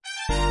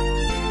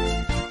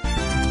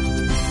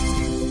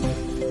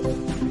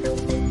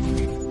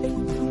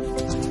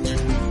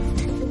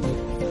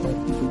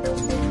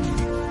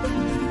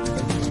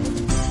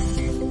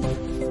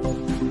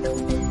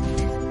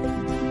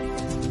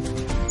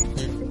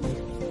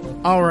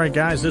All right,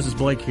 guys, this is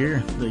Blake here.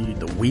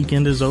 The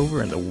weekend is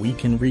over and the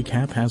weekend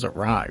recap has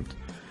arrived.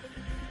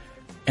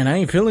 And I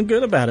ain't feeling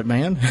good about it,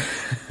 man.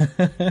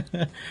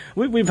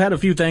 We've had a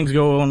few things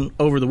go on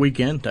over the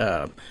weekend.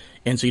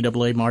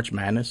 NCAA March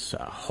Madness,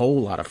 a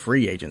whole lot of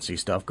free agency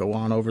stuff go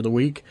on over the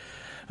week.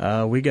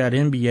 We got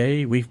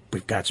NBA, we've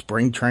got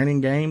spring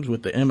training games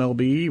with the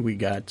MLB, we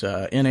got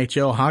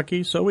NHL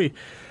hockey, so we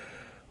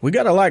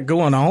got a lot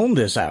going on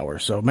this hour,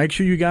 so make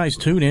sure you guys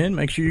tune in,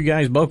 make sure you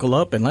guys buckle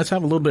up, and let's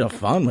have a little bit of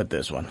fun with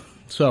this one.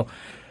 So,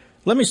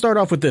 let me start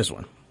off with this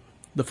one.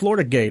 The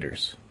Florida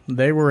Gators,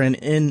 they were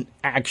in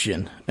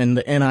action in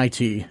the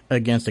NIT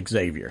against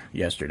Xavier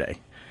yesterday.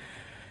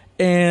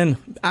 And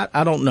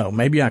I don't know,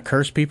 maybe I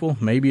curse people,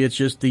 maybe it's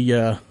just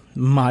the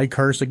my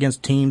curse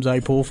against teams I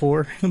pull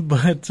for,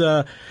 but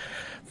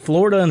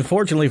Florida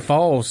unfortunately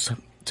falls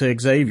to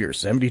Xavier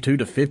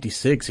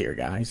 72-56 here,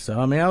 guys. So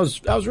I mean, I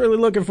was really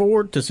looking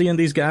forward to seeing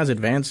these guys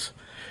advance,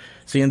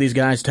 seeing these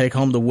guys take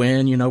home the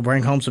win, you know,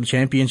 bring home some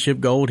championship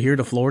gold here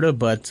to Florida,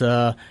 but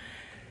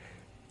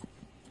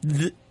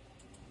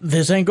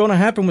this ain't going to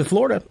happen with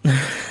Florida.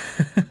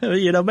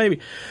 You know, maybe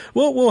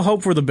we'll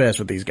hope for the best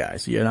with these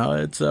guys. You know,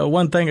 it's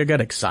one thing I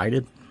got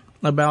excited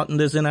about in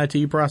this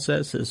NIT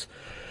process is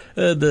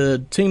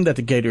the team that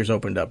the Gators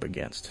opened up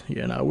against.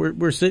 You know,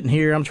 we're sitting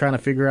here, I'm trying to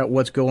figure out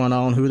what's going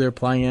on, who they're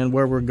playing,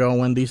 where we're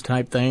going, these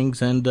type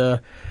things, and so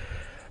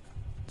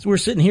we're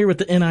sitting here with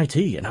the NIT,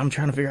 and I'm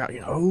trying to figure out,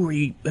 you know,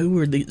 who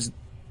are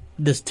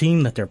this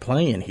team that they're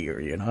playing here.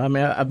 You know, I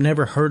mean, I've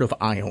never heard of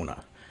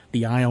Iona,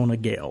 the Iona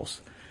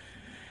Gales.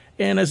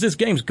 And as this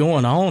game's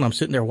going on, I'm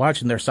sitting there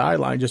watching their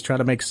sideline, just trying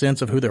to make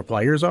sense of who their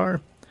players are.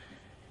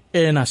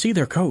 And I see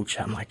their coach.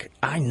 I'm like,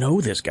 I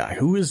know this guy.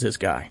 Who is this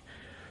guy?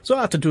 So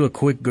I have to do a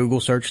quick Google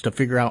search to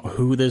figure out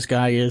who this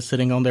guy is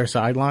sitting on their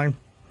sideline.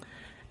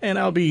 And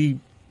I'll be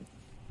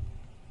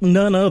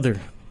none other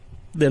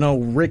than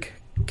old Rick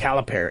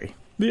Calipari.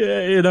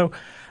 Yeah, you know,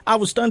 I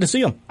was stunned to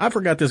see him. I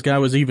forgot this guy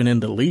was even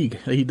in the league.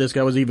 This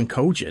guy was even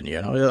coaching, you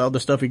know, all the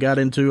stuff he got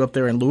into up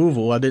there in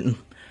Louisville.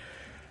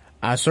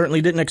 I certainly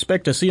didn't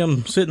expect to see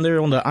him sitting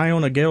there on the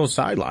Iona Gales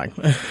sideline.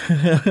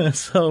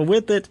 So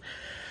with it,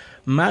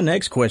 my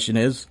next question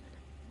is,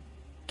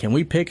 can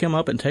we pick him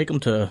up and take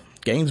him to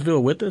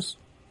Gainesville with us?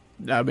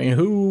 I mean,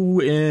 who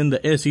in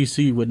the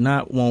SEC would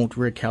not want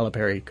Rick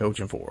Calipari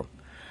coaching for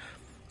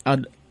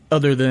him?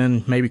 Other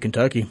than maybe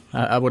Kentucky.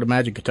 I would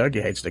imagine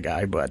Kentucky hates the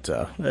guy, but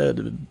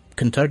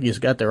Kentucky's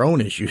got their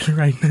own issues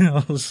right now.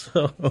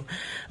 So,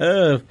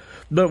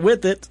 but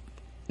with it,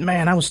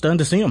 man, I was stunned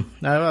to see him.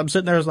 I'm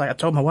sitting there, I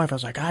told my wife, I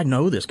was like, I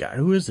know this guy.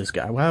 Who is this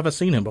guy? Why have I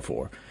seen him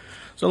before?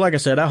 So like I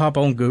said, I hop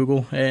on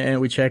Google and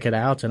we check it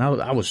out, and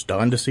I was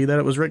stunned to see that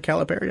it was Rick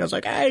Calipari. I was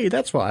like, hey,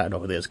 that's why I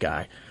know this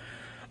guy.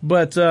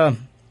 But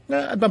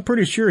I'm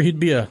pretty sure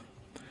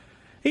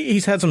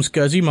he's had some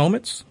scuzzy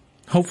moments.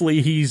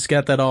 Hopefully he's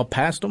got that all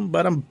past him,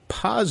 but I'm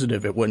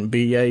positive it wouldn't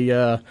be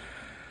a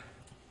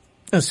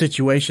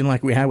situation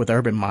like we had with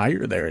Urban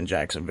Meyer there in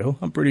Jacksonville.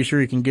 I'm pretty sure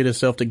he can get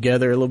himself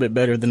together a little bit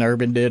better than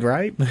Urban did,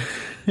 right?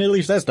 At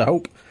least that's the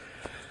hope.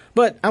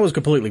 But I was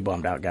completely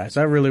bummed out, guys.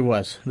 I really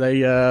was.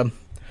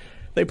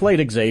 They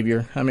played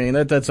Xavier. I mean,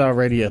 that's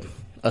already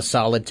a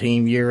solid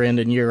team year in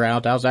and year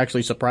out. I was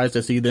actually surprised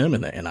to see them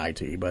in the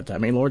NIT. But, I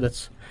mean, Lord,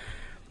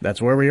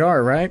 that's where we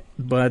are, right?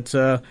 But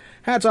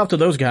hats off to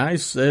those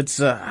guys. It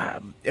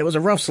was a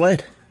rough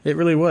sled. It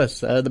really was.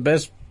 The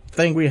best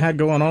thing we had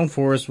going on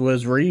for us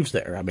was Reeves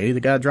there. I mean,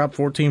 the guy dropped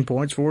 14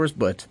 points for us,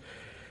 but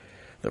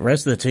the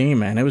rest of the team,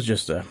 man, it was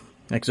just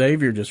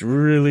Xavier just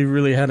really,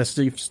 really had a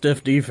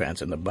stiff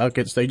defense, and the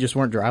buckets, they just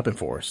weren't dropping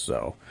for us.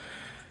 So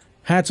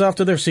hats off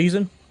to their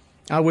season.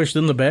 I wish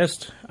them the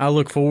best. I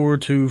look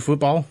forward to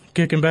football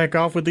kicking back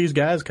off with these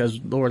guys because,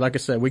 Lord, like I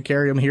said, we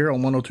carry them here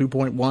on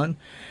 102.1,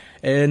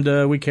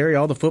 and we carry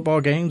all the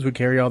football games. We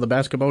carry all the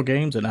basketball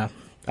games, and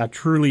I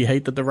truly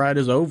hate that the ride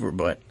is over,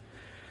 but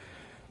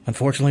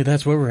unfortunately,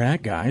 that's where we're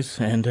at, guys.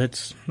 And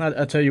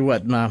I tell you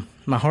what, my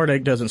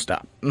heartache doesn't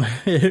stop.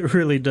 It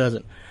really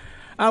doesn't.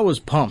 I was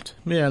pumped.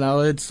 You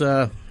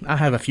know, I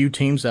have a few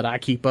teams that I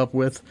keep up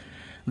with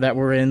that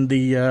were in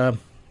the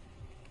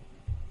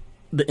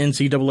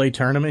NCAA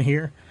tournament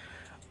here.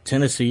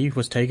 Tennessee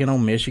was taking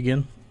on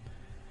Michigan.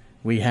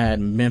 We had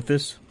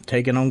Memphis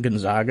taking on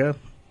Gonzaga.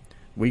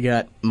 We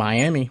got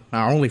Miami,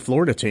 our only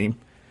Florida team.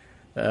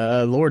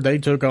 Lord, they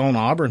took on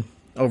Auburn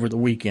over the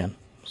weekend.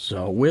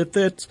 So with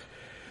it,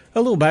 a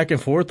little back and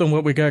forth on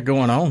what we got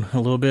going on. A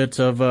little bit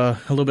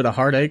of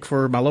heartache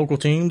for my local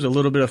teams, a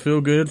little bit of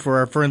feel good for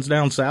our friends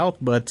down south.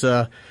 But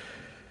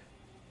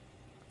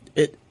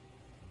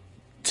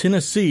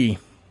Tennessee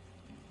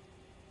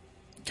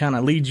kind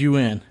of leads you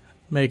in,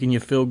 making you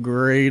feel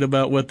great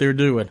about what they're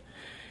doing.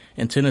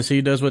 And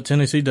Tennessee does what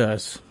Tennessee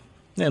does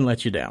and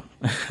lets you down.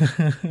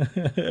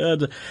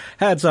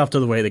 Hats off to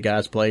the way the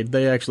guys played.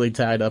 They actually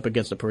tied up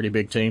against a pretty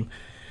big team.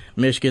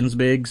 Michigan's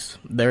bigs,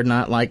 they're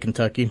not like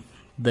Kentucky.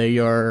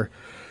 They're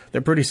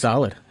pretty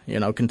solid.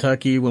 You know,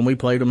 Kentucky, when we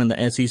played them in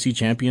the SEC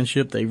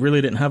championship, they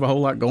really didn't have a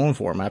whole lot going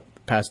for them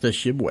past this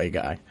Shibway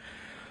guy.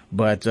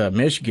 But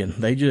Michigan,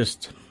 they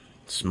just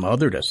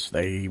smothered us.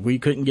 We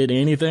couldn't get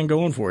anything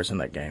going for us in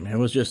that game. It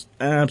was just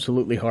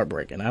absolutely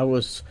heartbreaking. I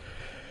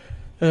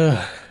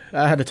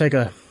had to take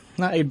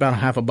I ate about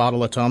half a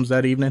bottle of Tums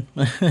that evening.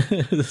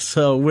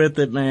 So with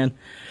it, man,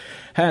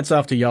 hats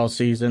off to y'all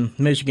season.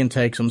 Michigan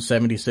takes them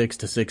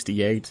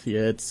 76-68.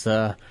 Yeah, it's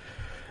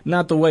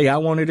not the way I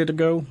wanted it to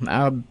go.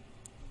 I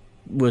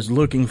was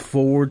looking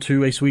forward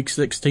to a Sweet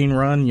 16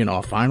 run,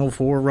 a Final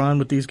Four run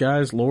with these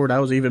guys. Lord, I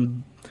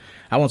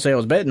won't say I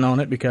was betting on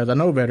it because I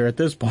know better at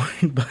this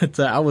point, but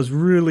I was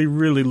really,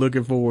 really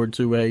looking forward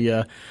to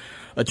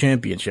a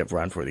championship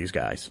run for these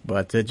guys.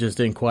 But it just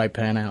didn't quite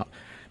pan out.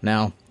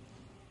 Now,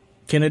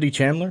 Kennedy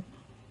Chandler,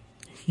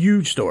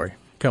 huge story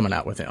coming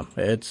out with him.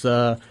 It's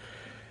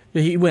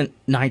he went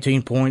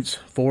 19 points,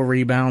 4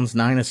 rebounds,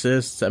 9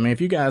 assists. I mean,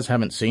 if you guys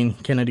haven't seen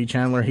Kennedy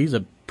Chandler, he's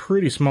a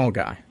pretty small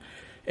guy.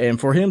 And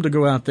for him to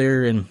go out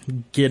there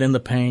and get in the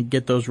paint,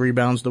 get those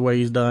rebounds the way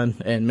he's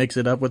done, and mix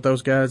it up with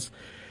those guys,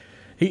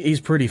 he's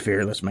pretty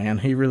fearless, man.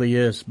 He really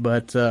is.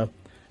 But the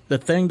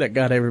thing that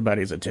got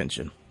everybody's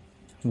attention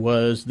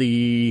was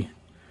the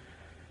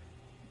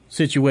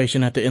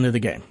situation at the end of the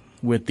game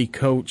with the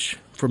coach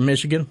from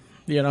Michigan.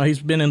 He's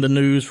been in the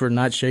news for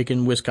not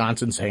shaking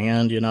Wisconsin's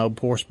hand,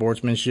 poor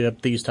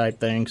sportsmanship, these type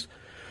things.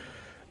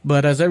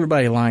 But as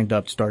everybody lined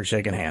up to start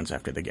shaking hands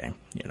after the game,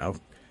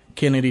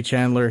 Kennedy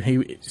Chandler,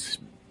 he's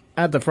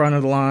at the front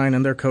of the line,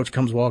 and their coach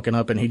comes walking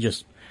up, and he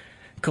just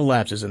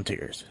collapses in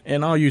tears.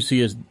 And all you see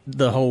is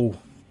the whole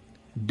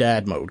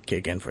dad mode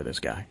kick in for this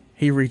guy.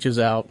 He reaches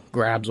out,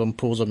 grabs him,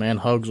 pulls him in,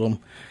 hugs him,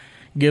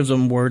 gives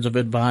him words of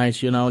advice,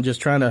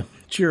 just trying to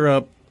cheer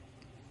up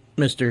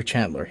Mr.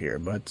 Chandler here.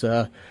 But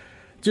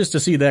just to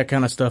see that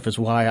kind of stuff is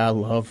why I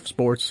love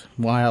sports,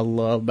 why I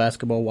love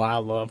basketball, why I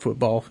love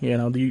football.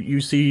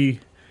 You see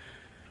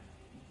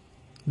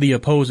the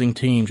opposing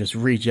team just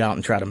reach out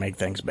and try to make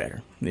things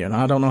better.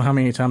 I don't know how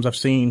many times I've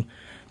seen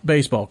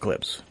baseball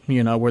clips,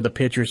 where the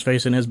pitcher's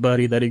facing his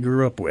buddy that he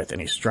grew up with,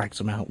 and he strikes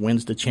him out,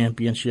 wins the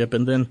championship,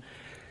 and then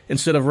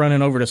instead of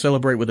running over to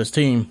celebrate with his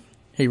team,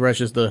 he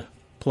rushes the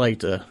plate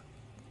to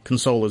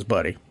console his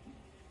buddy.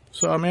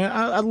 So, I mean,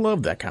 I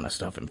love that kind of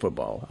stuff in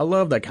football. I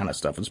love that kind of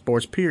stuff in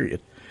sports, period.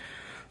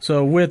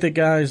 So, with it,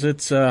 guys,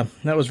 it's that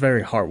was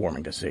very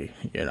heartwarming to see,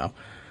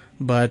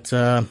 But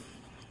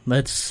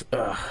let's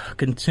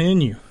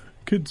continue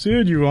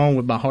on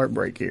with my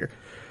heartbreak here.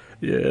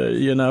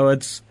 Yeah,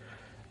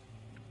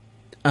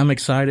 I'm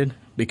excited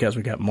because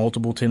we got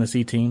multiple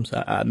Tennessee teams.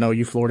 I know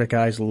you Florida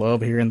guys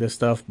love hearing this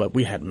stuff, but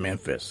we had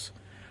Memphis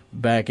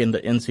back in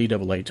the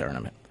NCAA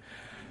tournament.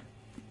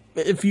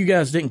 If you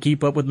guys didn't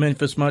keep up with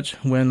Memphis much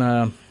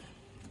when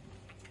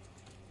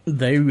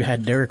they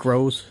had Derrick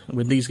Rose,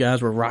 when these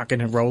guys were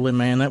rocking and rolling,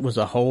 man, that was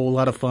a whole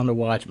lot of fun to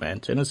watch, man.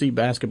 Tennessee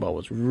basketball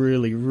was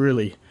really,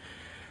 really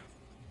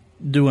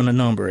doing a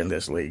number in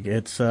this league.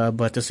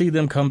 But to see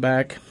them come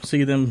back,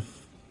 see them,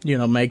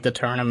 make the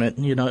tournament,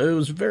 it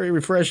was very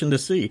refreshing to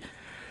see.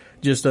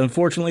 Just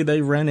unfortunately,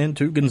 they ran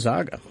into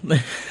Gonzaga.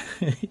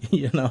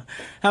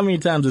 How many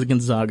times has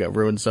Gonzaga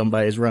ruined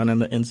somebody's run in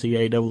the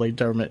NCAA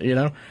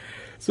tournament,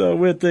 So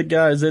with it,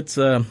 guys, it's,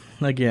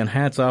 again,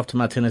 hats off to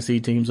my Tennessee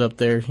teams up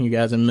there. You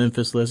guys in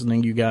Memphis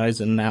listening, you guys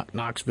in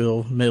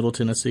Knoxville, Middle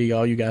Tennessee,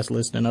 all you guys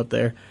listening up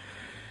there.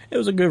 It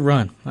was a good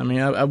run. I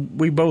mean,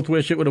 we both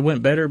wish it would have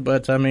went better,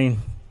 but, I mean,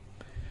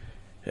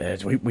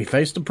 we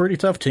faced some pretty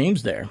tough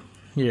teams there,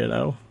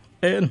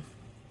 and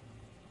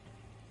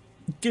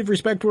give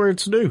respect where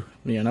it's due.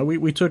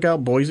 We took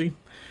out Boise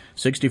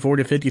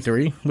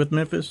 64-53 with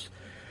Memphis,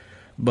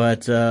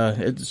 but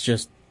it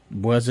just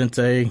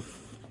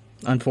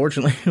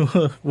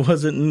unfortunately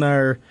wasn't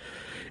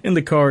in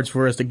the cards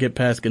for us to get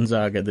past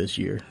Gonzaga this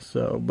year.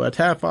 So, but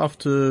half off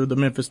to the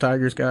Memphis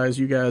Tigers, guys.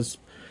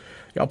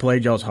 Y'all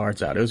played y'all's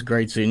hearts out. It was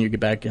great seeing you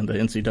get back in the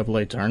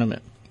NCAA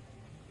tournament,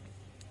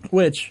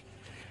 which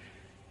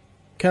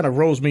kind of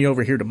rolls me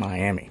over here to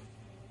Miami.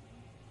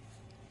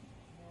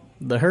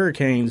 The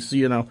Hurricanes,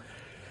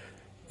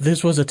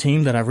 this was a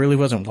team that I really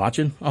wasn't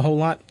watching a whole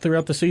lot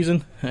throughout the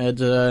season, and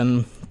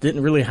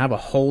didn't really have a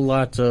whole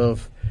lot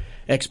of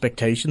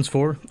expectations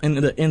for in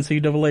the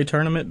NCAA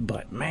tournament.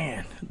 But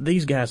man,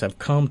 these guys have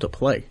come to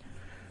play.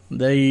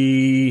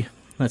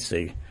 Let's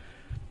see,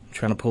 I'm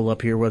trying to pull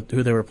up here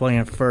who they were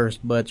playing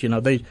first, but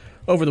they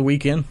over the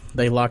weekend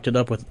they locked it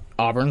up with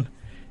Auburn,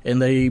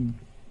 and they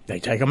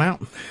take them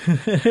out.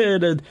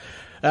 And,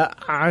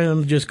 I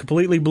am just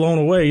completely blown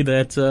away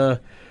that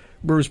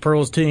Bruce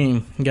Pearl's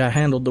team got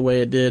handled the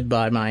way it did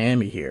by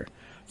Miami here.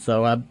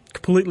 So I'm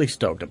completely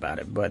stoked about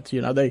it. But,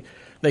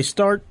 they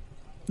start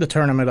the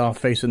tournament off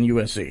facing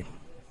USC.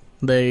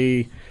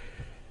 It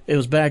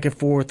was back and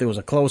forth. It was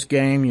a close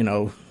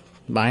game.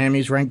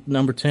 Miami's ranked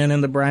number 10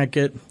 in the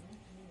bracket.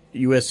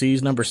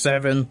 USC's number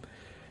 7.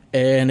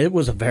 And it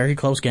was a very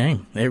close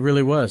game. It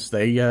really was.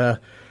 They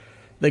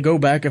go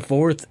back and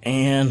forth,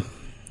 and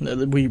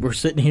we were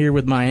sitting here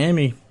with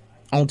Miami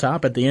on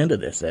top at the end of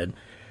this. And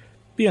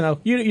you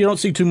don't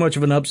see too much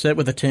of an upset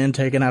with a 10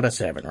 taken out of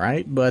 7,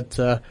 right? But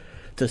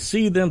to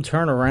see them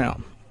turn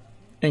around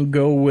and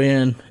go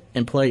in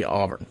and play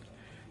Auburn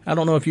I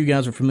don't know if you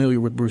guys are familiar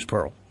with Bruce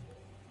Pearl.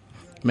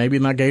 Maybe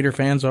my Gator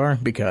fans are,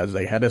 because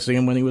they had to see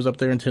him when he was up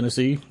there in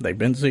Tennessee. They've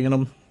been seeing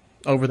him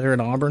over there in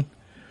Auburn.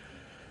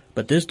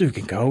 But this dude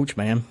can coach,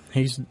 man.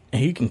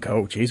 He can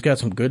coach. He's got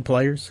some good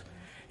players.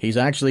 He's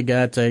actually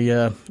got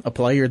a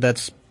player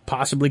that's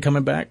possibly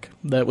coming back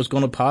that was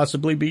going to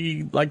possibly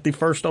be like the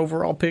first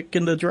overall pick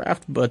in the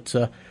draft, but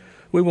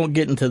we won't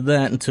get into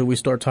that until we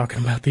start talking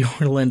about the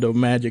Orlando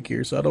Magic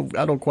here. So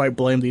I don't quite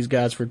blame these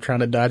guys for trying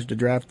to dodge the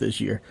draft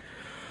this year.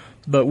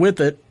 But with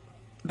it,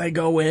 they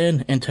go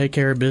in and take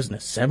care of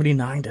business,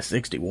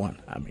 79-61.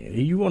 I mean,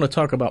 you want to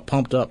talk about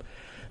pumped up.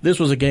 This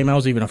was a game I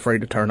was even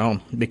afraid to turn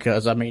on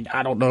because, I mean,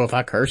 I don't know if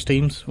I curse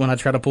teams when I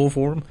try to pull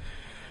for them.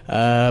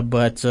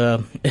 But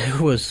it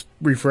was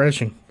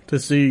refreshing to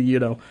see,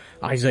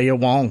 Isaiah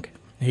Wong.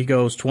 He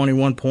goes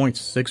 21 points,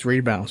 6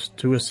 rebounds,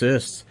 2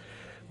 assists.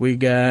 We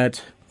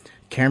got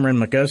Cameron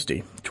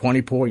McGusty,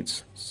 20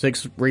 points,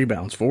 6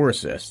 rebounds, 4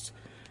 assists.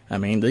 I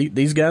mean,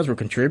 these guys were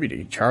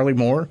contributing. Charlie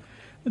Moore,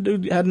 the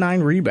dude had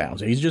 9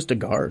 rebounds. He's just a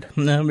guard.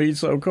 I mean,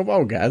 so come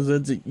on, guys.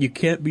 You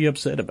can't be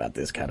upset about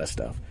this kind of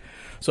stuff.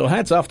 So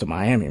hats off to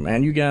Miami,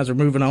 man. You guys are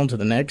moving on to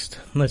the next.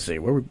 Let's see.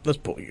 Let's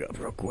pull you up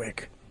real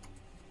quick.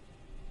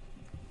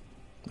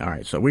 All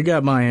right, so we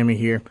got Miami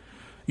here.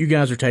 You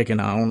guys are taking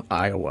on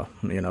Iowa.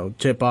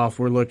 Tip-off,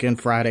 we're looking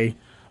Friday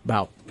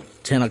about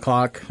 10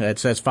 o'clock. It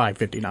says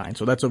 5:59,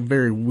 so that's a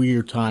very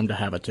weird time to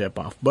have a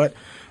tip-off. But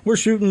we're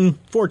shooting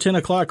for 10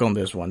 o'clock on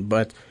this one.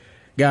 But,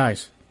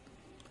 guys,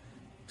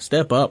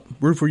 step up.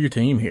 Root for your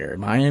team here.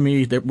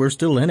 Miami, we're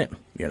still in it.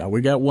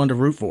 We got one to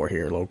root for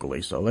here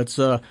locally. So let's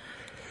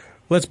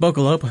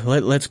buckle up.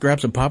 Let's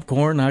grab some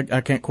popcorn.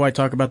 I can't quite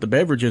talk about the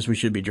beverages we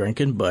should be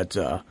drinking, but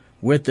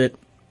with it,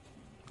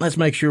 let's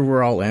make sure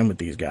we're all in with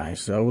these guys.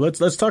 So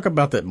let's talk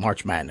about that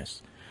March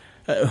Madness.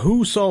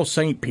 Who saw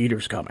St.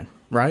 Peter's coming,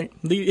 right?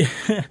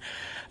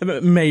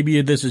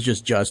 Maybe this is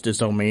just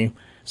justice on me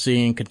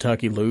seeing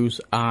Kentucky lose.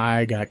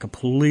 I got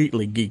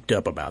completely geeked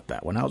up about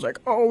that one. I was like,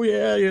 oh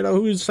yeah,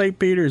 who's St.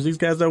 Peter's? These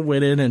guys that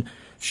went in and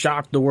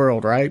shocked the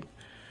world, right?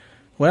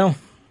 Well,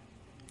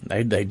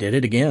 they did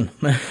it again.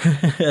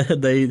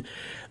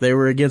 They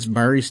were against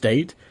Murray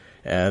State.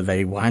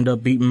 They wind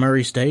up beating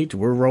Murray State.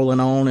 We're rolling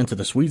on into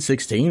the Sweet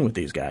 16 with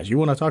these guys. You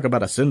want to talk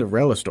about a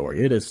Cinderella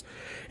story?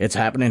 It's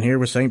happening here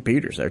with St.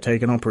 Peter's. They're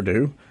taking on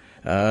Purdue.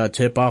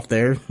 Tip off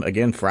there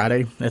again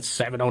Friday. That's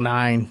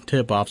 7:09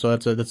 tip off. So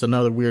that's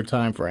another weird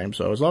time frame.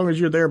 So as long as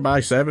you're there by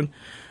 7,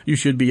 you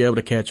should be able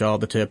to catch all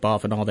the tip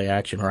off and all the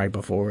action right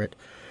before it.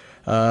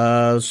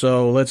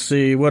 So let's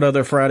see, what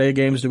other Friday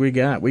games do we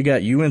got? We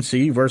got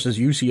UNC versus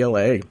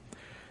UCLA.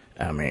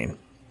 I mean,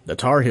 the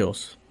Tar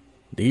Heels.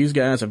 These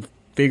guys have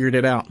figured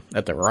it out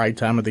at the right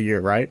time of the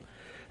year, right?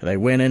 They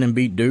went in and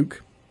beat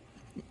Duke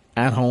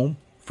at home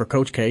for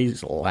Coach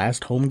K's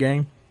last home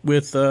game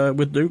with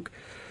Duke.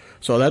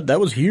 So that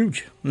was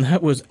huge.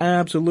 That was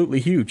absolutely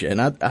huge.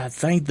 And I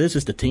think this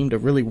is the team to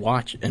really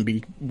watch and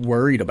be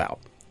worried about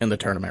in the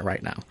tournament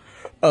right now.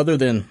 Other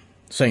than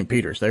St.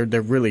 Peter's. They're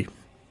really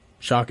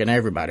shocking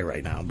everybody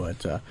right now.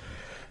 But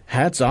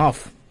hats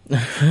off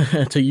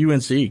to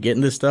UNC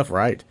getting this stuff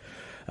right.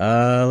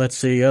 Let's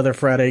see, other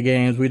Friday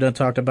games. We done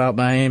talked about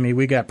Miami.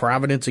 We got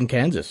Providence and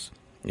Kansas.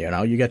 You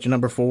got your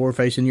number 4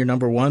 facing your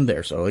number 1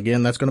 there. So,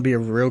 again, that's going to be a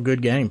real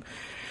good game.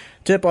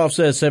 Tip-off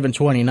says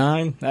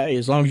 7:29. Hey,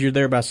 as long as you're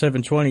there by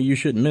 7:20, you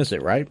shouldn't miss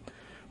it, right?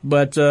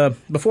 But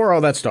before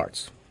all that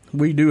starts,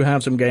 we do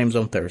have some games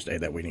on Thursday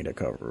that we need to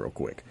cover real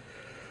quick.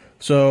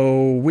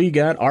 So, we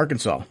got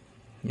Arkansas,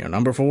 your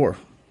number 4,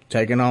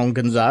 taking on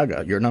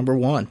Gonzaga, your number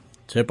 1.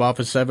 Tip-off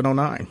is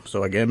 7:09.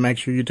 So, again, make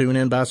sure you tune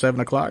in by 7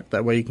 o'clock.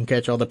 That way you can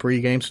catch all the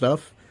pregame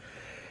stuff.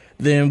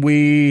 Then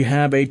we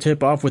have a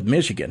tip-off with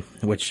Michigan,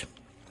 which,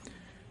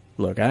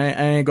 look, I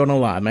ain't going to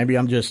lie. Maybe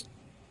I'm just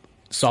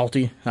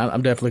salty.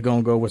 I'm definitely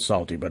going to go with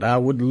salty. But I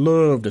would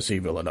love to see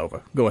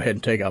Villanova go ahead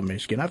and take out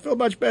Michigan. I feel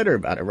much better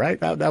about it,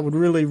 right? I would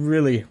really,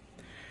 really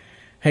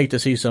hate to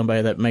see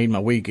somebody that made my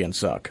weekend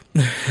suck.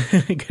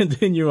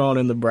 Continue on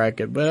in the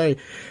bracket. But, hey,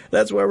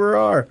 that's where we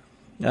are.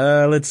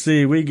 Let's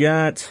see. We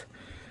got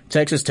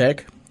Texas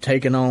Tech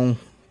taking on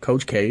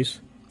Coach K's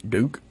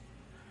Duke.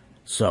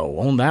 So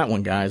on that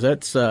one, guys,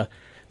 that's this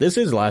is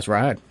his last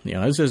ride.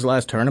 This is his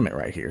last tournament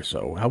right here.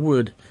 So I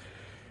would,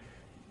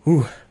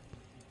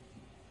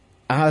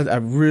 I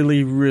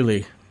really,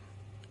 really,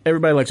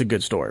 everybody likes a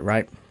good story,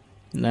 right?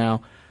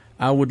 Now,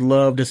 I would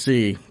love to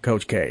see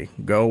Coach K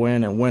go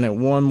in and win it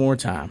one more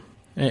time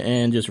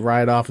and just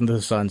ride off into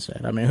the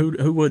sunset. I mean,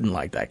 who wouldn't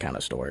like that kind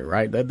of story,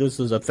 right? That this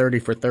is a 30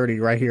 for 30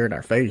 right here in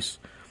our face.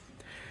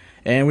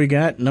 And we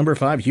got number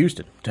 5,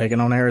 Houston, taking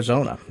on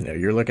Arizona.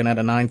 You're looking at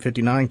a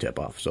 9:59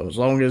 tip-off. So as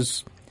long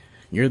as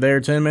you're there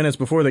 10 minutes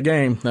before the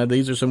game,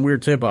 these are some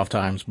weird tip-off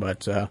times,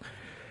 but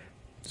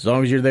as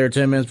long as you're there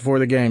 10 minutes before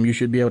the game, you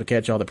should be able to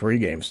catch all the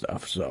pregame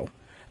stuff. So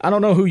I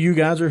don't know who you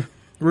guys are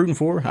rooting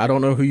for. I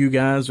don't know who you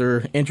guys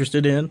are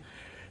interested in.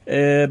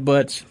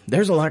 But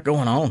there's a lot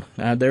going on.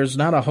 There's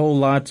not a whole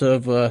lot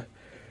of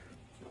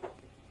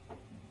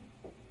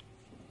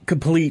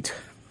complete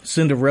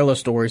Cinderella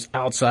stories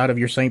outside of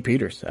your St.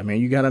 Peter's. I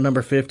mean, you got a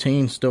number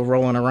 15 still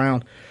rolling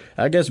around.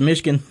 I guess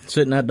Michigan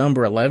sitting at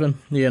number 11,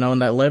 in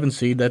that 11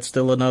 seed, that's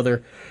still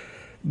another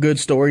good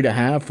story to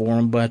have for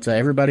them. But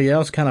everybody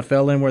else kind of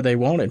fell in where they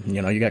wanted.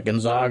 You got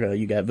Gonzaga,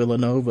 you got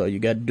Villanova, you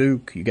got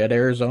Duke, you got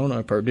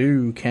Arizona,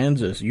 Purdue,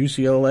 Kansas,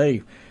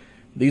 UCLA.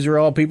 These are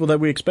all people that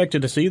we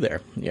expected to see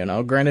there.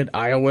 Granted,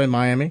 Iowa and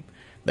Miami,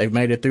 they've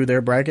made it through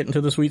their bracket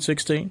into the Sweet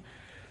 16.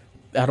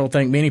 I don't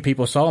think many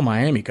people saw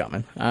Miami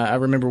coming. I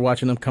remember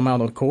watching them come out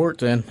on the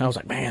court, and I was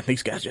like, man,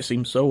 these guys just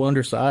seem so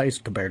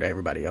undersized compared to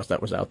everybody else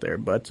that was out there.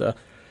 But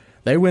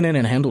they went in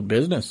and handled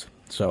business,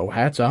 so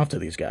hats off to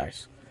these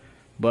guys.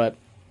 But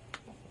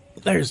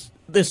there's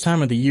this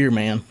time of the year,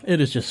 man,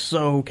 it is just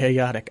so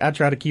chaotic. I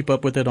try to keep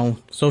up with it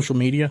on social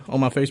media, on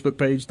my Facebook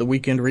page, the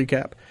Weekend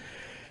Recap.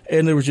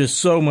 And there was just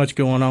so much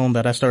going on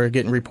that I started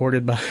getting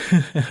reported by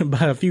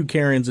by a few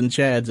Karens and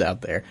Chads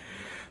out there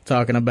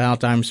talking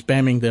about I'm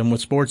spamming them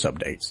with sports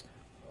updates.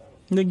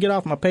 Then get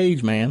off my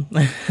page, man.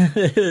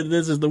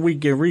 This is the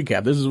Weekend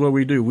Recap. This is what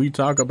we do. We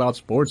talk about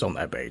sports on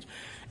that page.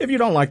 If you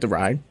don't like the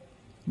ride,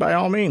 by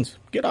all means,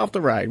 get off the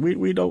ride.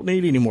 We don't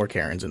need any more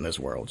Karens in this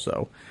world.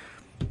 So,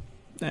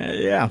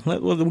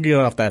 we'll get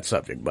off that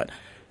subject. But,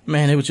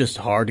 man, it was just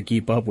hard to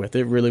keep up with.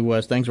 It really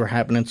was. Things were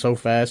happening so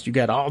fast. You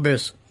got all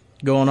this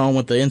going on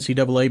with the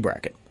NCAA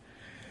bracket.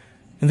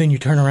 And then you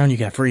turn around, you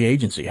got free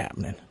agency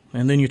happening.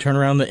 And then you turn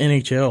around the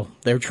NHL.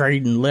 They're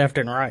trading left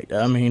and right.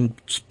 I mean,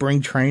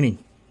 spring training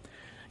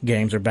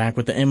games are back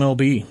with the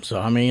MLB. So,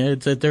 I mean,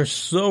 there's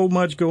so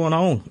much going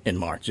on in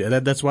March.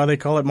 That's why they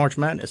call it March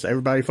Madness.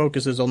 Everybody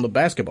focuses on the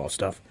basketball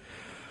stuff.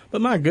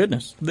 But my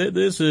goodness,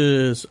 this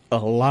is a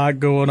lot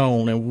going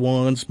on in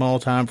one small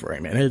time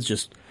frame. And it's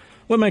just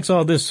what makes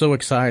all this so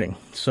exciting.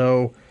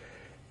 So,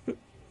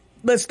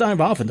 let's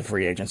dive off into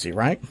free agency,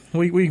 right?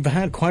 We've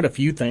had quite a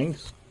few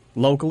things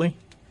locally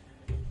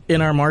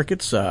in our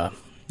markets.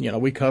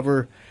 We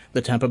cover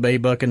the Tampa Bay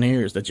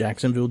Buccaneers, the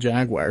Jacksonville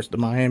Jaguars, the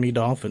Miami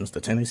Dolphins,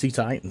 the Tennessee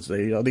Titans.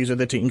 These are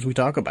the teams we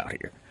talk about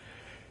here.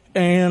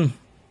 And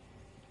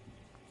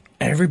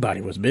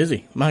everybody was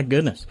busy. My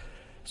goodness.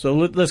 So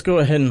let's go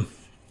ahead and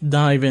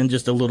dive in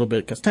just a little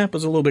bit, because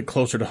Tampa's a little bit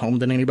closer to home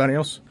than anybody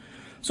else.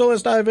 So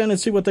let's dive in and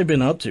see what they've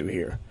been up to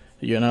here.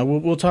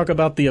 We'll talk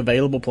about the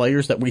available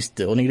players that we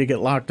still need to get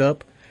locked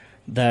up,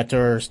 that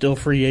are still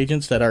free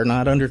agents, that are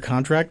not under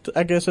contract,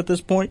 I guess, at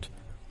this point.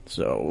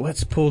 So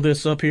let's pull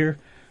this up here.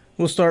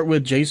 We'll start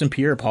with Jason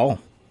Pierre-Paul.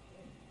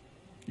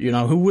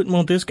 Who wouldn't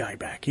want this guy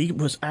back? He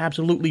was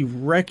absolutely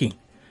wrecking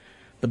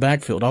the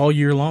backfield all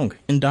year long.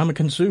 And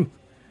Ndamukong Suh.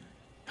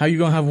 How you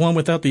going to have one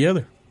without the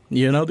other?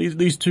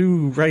 These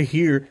two right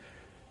here,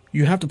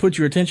 you have to put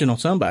your attention on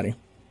somebody.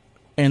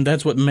 And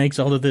that's what makes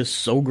all of this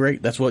so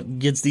great. That's what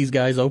gets these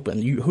guys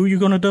open. Who are you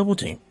going to double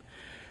team?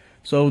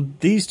 So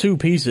these two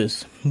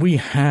pieces, we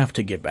have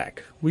to get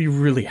back. We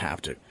really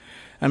have to.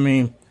 I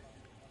mean,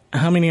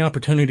 how many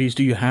opportunities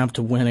do you have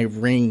to win a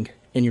ring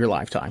in your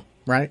lifetime,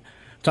 right?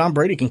 Tom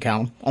Brady can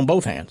count them on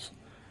both hands.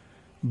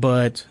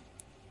 But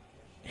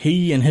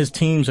he and his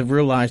teams have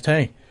realized,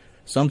 hey,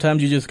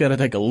 sometimes you just got to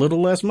take a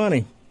little less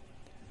money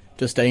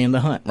to stay in the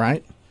hunt,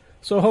 right?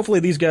 So hopefully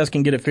these guys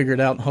can get it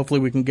figured out. Hopefully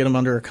we can get them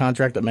under a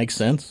contract that makes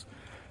sense.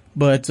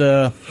 But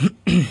other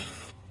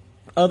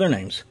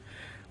names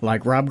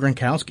like Rob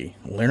Gronkowski,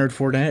 Leonard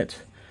Fournette,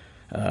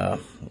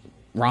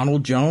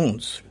 Ronald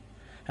Jones.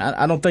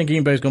 I don't think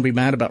anybody's going to be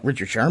mad about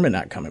Richard Sherman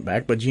not coming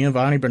back, but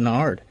Giovanni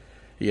Bernard.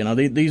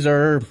 These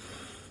are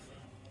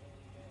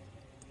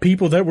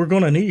people that we're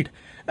going to need.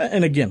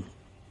 And again,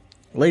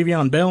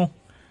 Le'Veon Bell,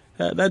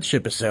 that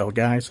ship has sailed,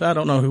 guys. I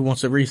don't know who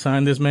wants to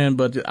re-sign this man,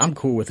 but I'm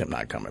cool with him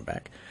not coming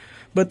back.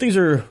 But these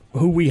are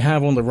who we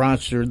have on the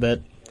roster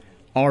that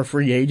are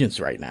free agents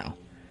right now.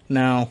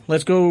 Now,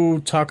 let's go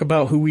talk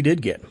about who we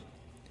did get.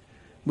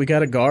 We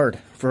got a guard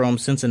from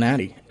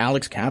Cincinnati,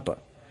 Alex Kappa.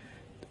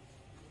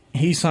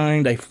 He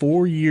signed a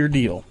 4-year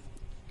deal,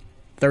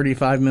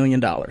 $35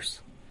 million. I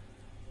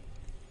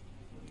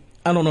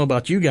don't know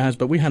about you guys,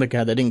 but we had a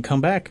guy that didn't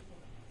come back.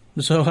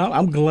 So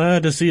I'm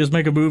glad to see us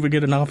make a move and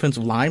get an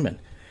offensive lineman.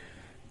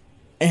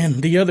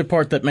 And the other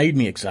part that made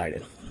me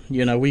excited,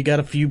 we got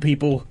a few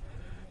people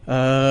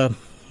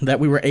that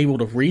we were able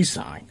to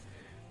re-sign.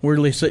 We're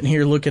really sitting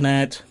here looking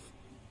at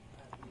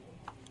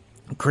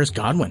Chris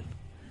Godwin.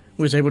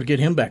 We was able to get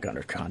him back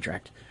under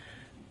contract.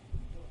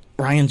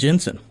 Ryan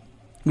Jensen.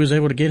 We was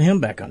able to get him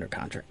back under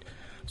contract.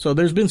 So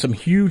there's been some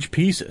huge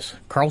pieces.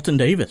 Carlton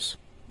Davis,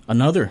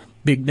 another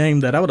big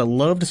name that I would have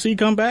loved to see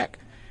come back.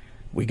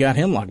 We got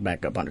him locked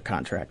back up under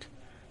contract.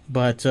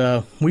 But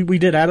we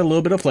did add a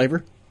little bit of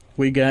flavor.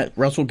 We got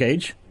Russell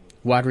Gage,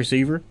 wide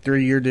receiver,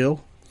 3-year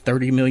deal,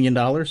 $30 million.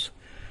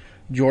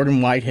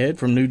 Jordan Whitehead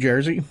from New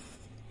Jersey,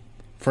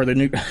 from the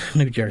New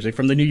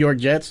York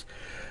Jets,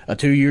 a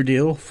 2-year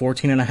deal,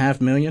 $14.5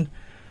 million.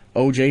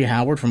 O.J.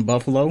 Howard from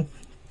Buffalo,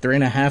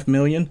 $3.5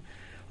 million.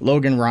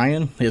 Logan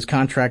Ryan, his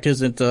contract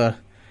isn't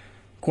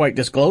quite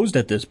disclosed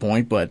at this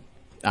point, but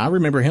I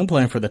remember him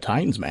playing for the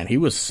Titans, man. He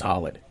was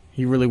solid.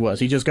 He really was.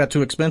 He just got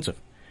too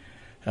expensive.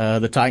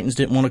 The Titans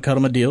didn't want to cut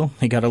him a deal.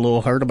 He got a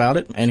little hurt about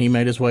it, and he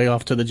made his way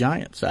off to the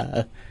Giants.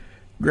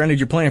 Granted,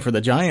 you're playing for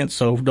the Giants,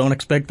 so don't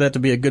expect that to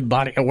be a good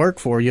body of work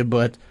for you,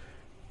 but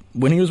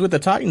when he was with the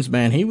Titans,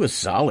 man, he was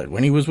solid.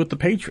 When he was with the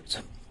Patriots,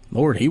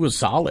 Lord, he was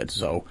solid.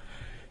 So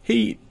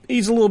he's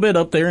a little bit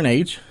up there in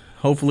age.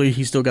 Hopefully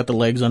he's still got the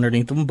legs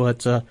underneath him,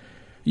 but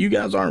you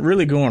guys aren't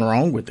really going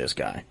wrong with this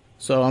guy.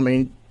 So, I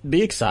mean,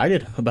 be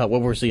excited about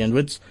what we're seeing.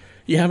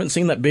 You haven't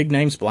seen that big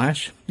name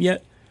splash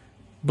yet,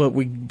 but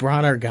we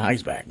brought our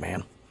guys back,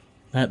 man.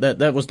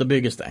 That was the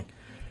biggest thing.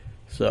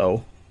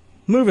 So,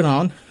 moving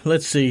on,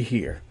 let's see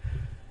here.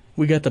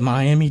 We got the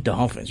Miami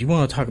Dolphins. You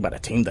want to talk about a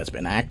team that's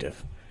been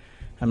active.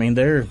 I mean,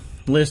 their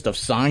list of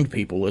signed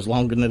people is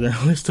longer than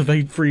their list of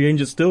 8 free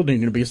agents still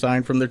needing to be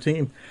signed from their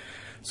team.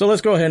 So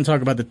let's go ahead and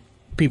talk about the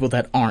people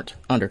that aren't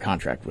under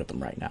contract with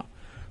them right now.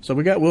 So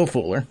we got Will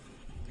Fuller.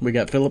 We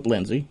got Philip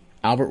Lindsay,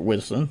 Albert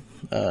Wilson,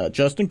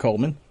 Justin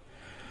Coleman,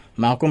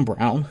 Malcolm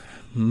Brown,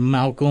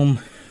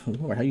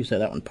 Lord, how you say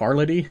that one?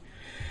 Parlady,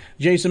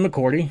 Jason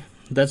McCourty.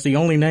 That's the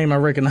only name I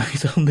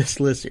recognize on this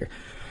list here.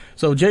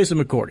 So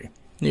Jason McCourty,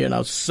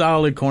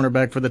 solid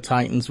cornerback for the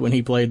Titans when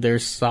he played there,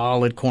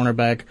 solid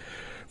cornerback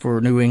for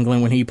New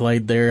England when he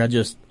played there.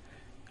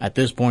 At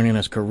this point in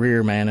his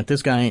career, man, if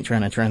this guy ain't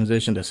trying to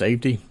transition to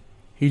safety,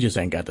 he just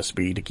ain't got the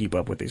speed to keep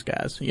up with these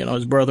guys.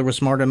 His brother was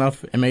smart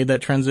enough and made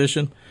that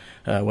transition.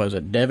 Was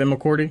it Devin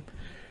McCourty?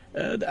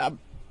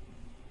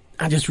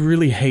 I just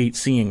really hate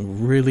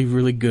seeing really,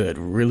 really good,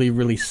 really,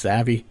 really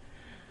savvy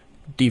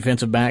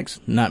defensive backs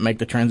not make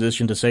the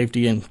transition to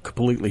safety and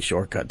completely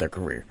shortcut their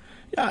career.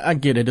 Yeah, I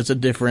get it. It's a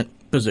different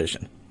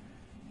position.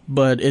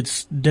 But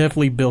it's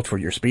definitely built for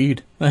your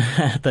speed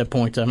at that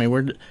point. I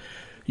mean,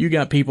 you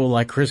got people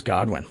like Chris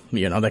Godwin,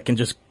 that can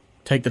just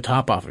take the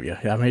top off of you.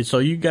 I mean, so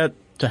you got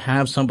to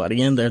have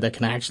somebody in there that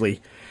can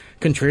actually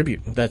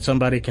contribute, that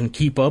somebody can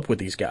keep up with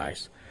these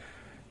guys.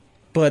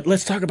 But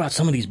let's talk about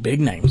some of these big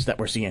names that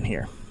we're seeing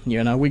here.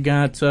 We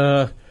got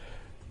a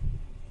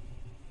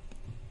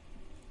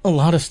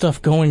lot of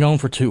stuff going on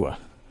for Tua.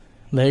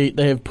 They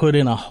have put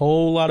in a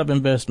whole lot of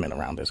investment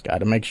around this guy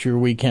to make sure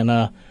we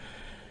can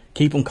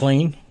keep him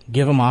clean,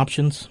 give him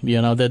options,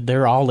 that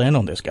they're all in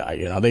on this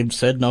guy. They've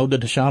said no to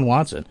Deshaun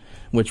Watson,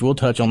 which we'll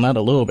touch on that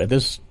a little bit.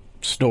 This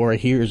story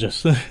here is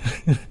just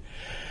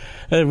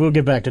we'll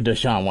get back to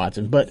Deshaun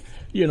Watson. But,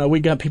 we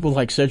got people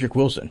like Cedric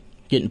Wilson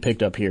getting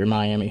picked up here in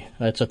Miami.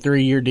 That's a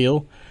 3-year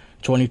deal,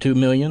 $22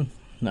 million.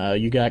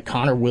 You got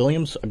Connor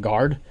Williams, a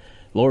guard.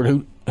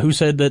 Lord, who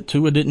said that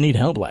Tua didn't need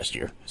help last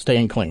year,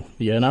 staying clean,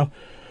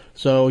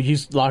 So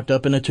he's locked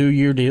up in a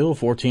 2-year deal,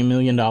 $14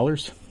 million.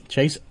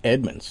 Chase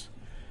Edmonds.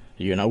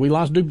 We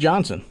lost Duke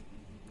Johnson.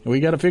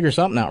 We got to figure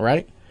something out,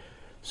 right?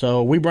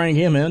 So we bring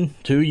him in,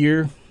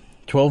 2-year,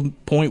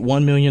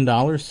 $12.1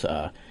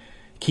 million.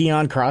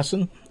 Keon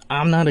Crossan.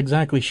 I'm not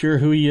exactly sure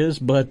who he is,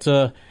 but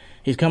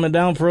he's coming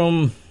down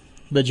from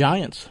the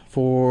Giants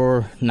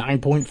for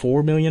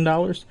 $9.4 million.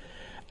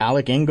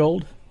 Alec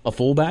Ingold, a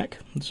fullback.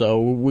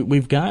 So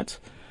we've got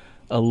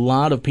a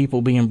lot of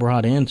people being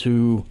brought in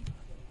to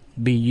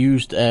be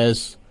used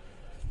as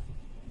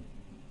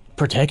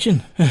protection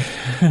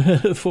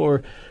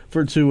for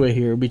Tua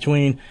here.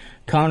 Between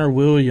Connor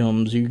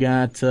Williams, you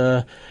got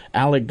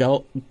Alec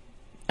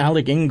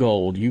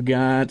Ingold, you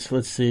got,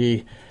 let's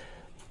see,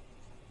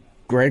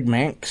 Greg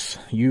Manx,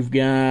 you've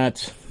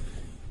got,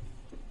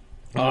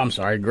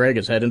 Greg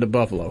is heading to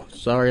Buffalo.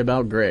 Sorry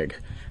about Greg.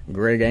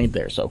 Greg ain't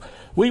there. So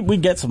we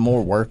get some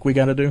more work we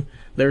got to do.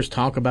 There's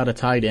talk about a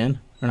tight end,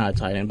 or not a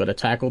tight end, but a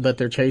tackle that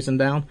they're chasing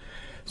down.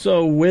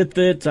 So with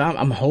it,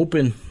 I'm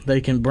hoping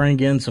they can bring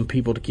in some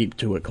people to keep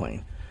Tua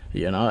clean.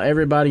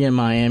 Everybody in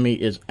Miami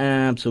is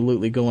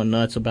absolutely going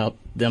nuts about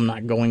them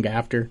not going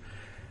after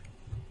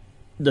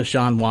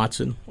Deshaun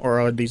Watson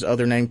or these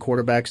other named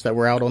quarterbacks that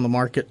were out on the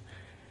market.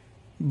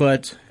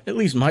 But at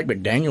least Mike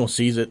McDaniel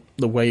sees it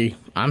the way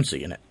I'm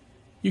seeing it.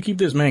 You keep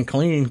this man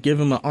clean, give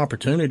him an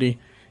opportunity,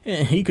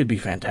 and he could be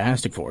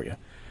fantastic for you.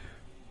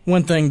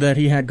 One thing that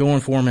he had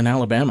going for him in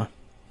Alabama,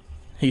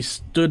 he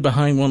stood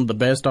behind one of the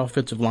best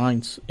offensive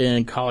lines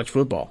in college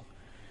football.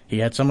 He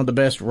had some of the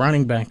best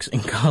running backs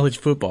in college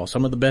football,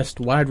 some of the best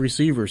wide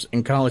receivers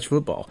in college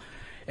football,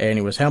 and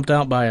he was helped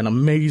out by an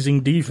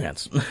amazing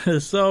defense.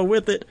 So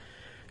with it,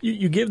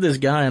 you give this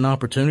guy an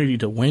opportunity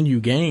to win you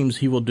games,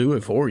 he will do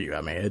it for you. I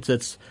mean,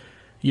 it's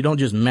you don't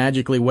just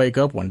magically wake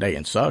up one day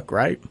and suck,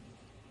 right?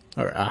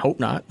 Or I hope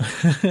not.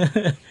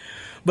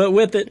 But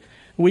with it,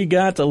 we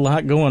got a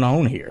lot going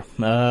on here.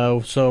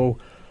 So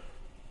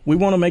we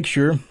want to make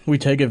sure we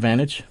take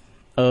advantage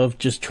of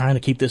just trying to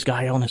keep this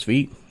guy on his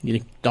feet.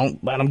 You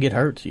don't let him get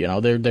hurt.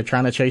 They're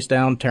trying to chase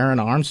down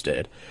Terron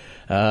Armstead.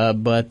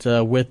 But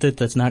with it,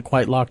 that's not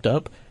quite locked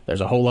up.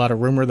 There's a whole lot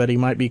of rumor that he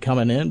might be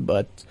coming in,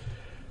 but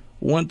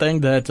one thing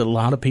that a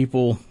lot of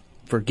people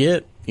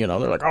forget, they're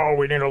like, oh,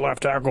 we need a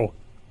left tackle.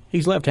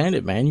 He's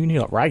left-handed, man. You need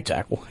a right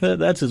tackle.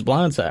 That's his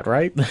blind side,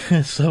 right?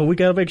 So we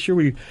got to make sure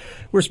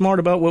we're smart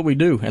about what we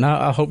do. And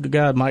I hope to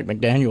God Mike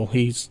McDaniel,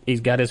 he's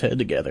got his head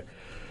together.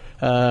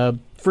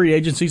 Free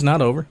agency's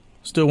not over.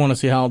 Still want to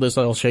see how this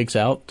all shakes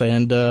out.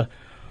 And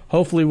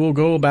hopefully we'll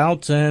go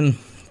about and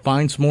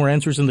find some more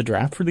answers in the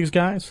draft for these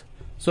guys.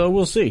 So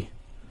we'll see.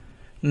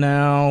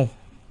 Now,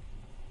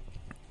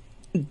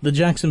 the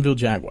Jacksonville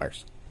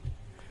Jaguars.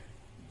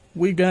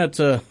 We've got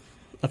a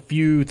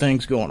few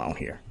things going on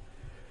here.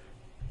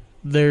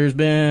 There's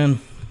been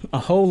a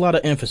whole lot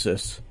of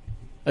emphasis,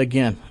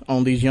 again,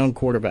 on these young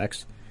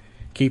quarterbacks,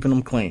 keeping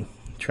them clean,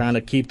 trying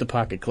to keep the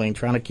pocket clean,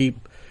 trying to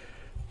keep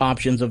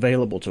options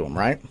available to them,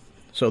 right?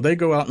 So they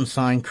go out and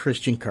sign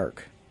Christian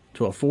Kirk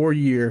to a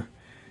 4-year,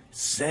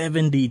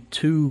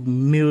 $72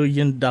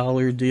 million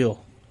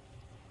deal.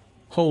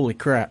 Holy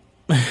crap.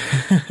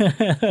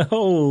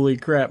 Holy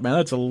crap, man.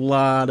 That's a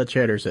lot of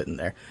cheddar sitting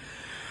there.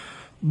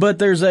 But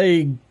there's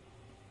a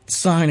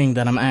signing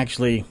that I'm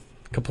actually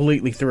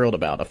completely thrilled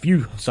about. A few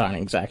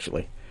signings,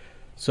 actually.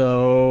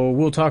 So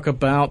we'll talk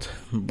about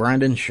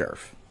Brandon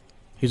Scherff.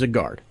 He's a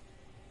guard.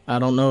 I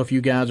don't know if you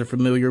guys are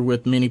familiar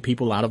with many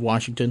people out of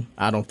Washington.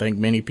 I don't think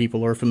many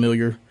people are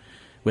familiar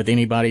with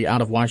anybody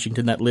out of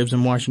Washington that lives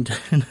in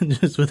Washington,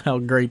 just with how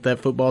great that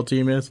football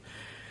team is.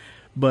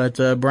 But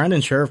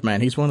Brandon Scherff,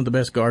 man, he's one of the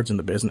best guards in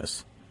the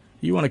business.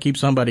 You want to keep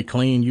somebody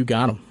clean, you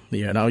got him.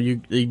 You know,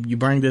 you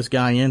bring this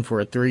guy in for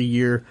a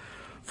 3-year,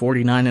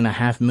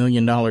 $49.5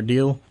 million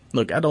deal.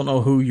 Look, I don't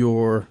know who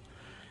your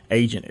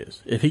agent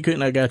is. If he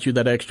couldn't have got you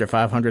that extra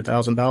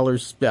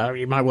 $500,000,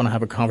 you might want to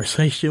have a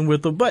conversation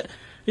with him. But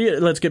yeah,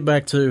 let's get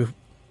back to,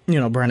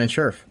 Brandon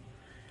Scherff.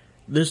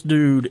 This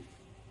dude,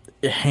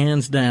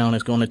 hands down,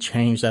 is going to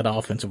change that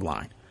offensive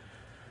line.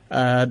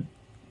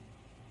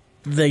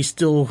 They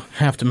still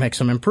have to make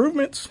some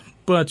improvements,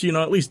 but,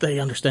 at least they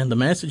understand the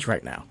message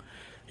right now.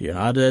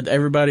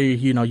 Everybody,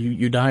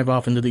 you dive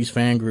off into these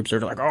fan groups. They're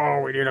like,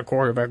 oh, we need a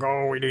quarterback.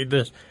 Oh, we need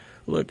this.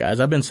 Look, guys,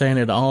 I've been saying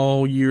it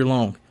all year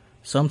long.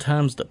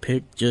 Sometimes the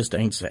pick just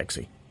ain't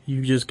sexy.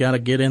 You just got to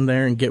get in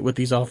there and get with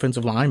these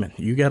offensive linemen.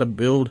 You got to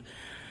build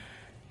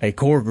a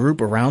core group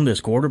around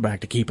this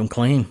quarterback to keep him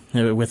clean.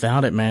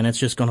 Without it, man, it's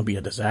just going to be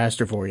a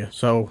disaster for you.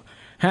 So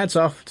hats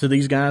off to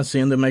these guys,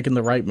 seeing them making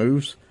the right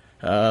moves.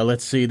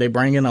 Let's see. They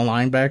bring in a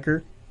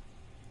linebacker.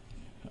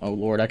 Oh,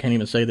 Lord, I can't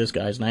even say this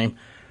guy's name.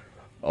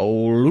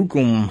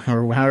 Olukum,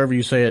 or however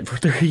you say it, for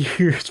 3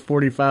 years,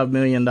 $45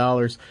 million.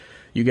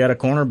 You got a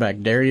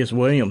cornerback, Darius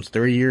Williams,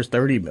 3 years,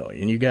 $30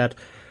 million. You got,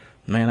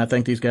 man, I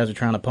think these guys are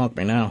trying to punk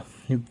me now.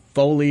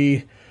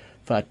 Foley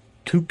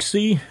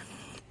Fatukasi,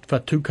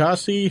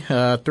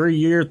 3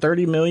 year,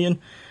 $30 million.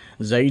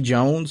 Zay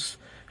Jones,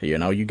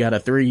 you got a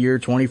 3-year,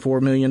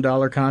 $24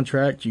 million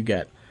contract. You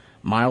got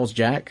Miles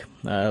Jack.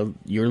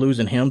 You're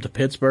losing him to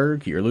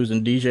Pittsburgh. You're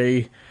losing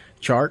DJ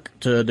Chark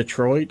to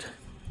Detroit.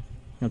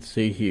 Let's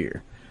see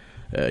here.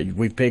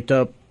 We've picked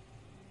up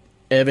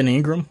Evan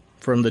Ingram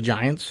from the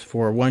Giants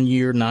for a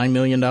 1-year, $9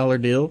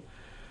 million deal.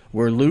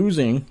 We're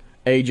losing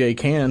A.J.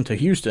 Cann to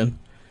Houston.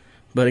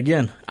 But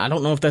again, I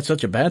don't know if that's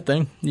such a bad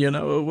thing.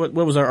 What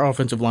was our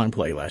offensive line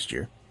play last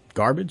year?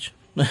 Garbage?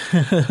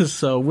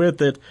 So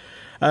with it,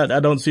 I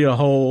don't see a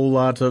whole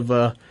lot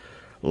of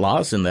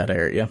loss in that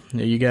area.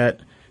 You got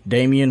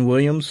Damian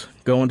Williams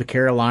going to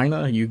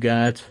Carolina. You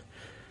got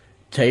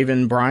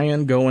Taven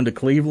Bryan going to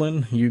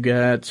Cleveland. You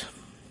got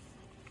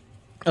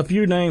a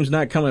few names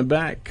not coming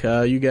back.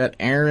 You got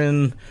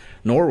Aaron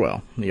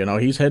Norwell.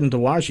 He's heading to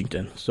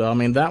Washington. So,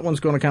 that one's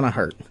going to kind of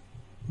hurt.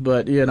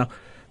 But,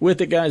 with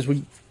it, guys,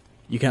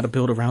 you got to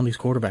build around these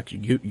quarterbacks.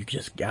 You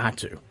just got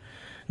to.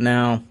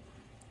 Now,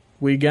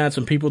 we got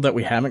some people that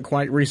we haven't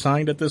quite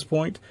re-signed at this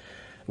point.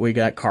 We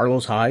got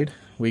Carlos Hyde.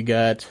 We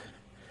got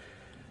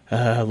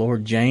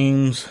Lord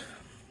James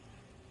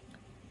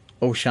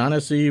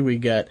O'Shaughnessy. We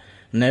got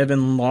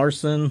Nevin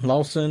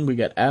Lawson. We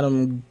got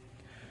Adam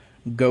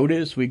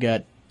Godis. We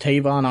got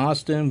Tavon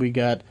Austin. We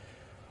got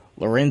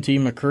Laurenti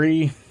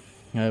McCree.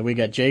 We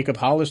got Jacob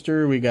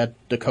Hollister. We got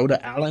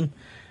Dakota Allen.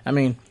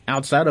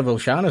 Outside of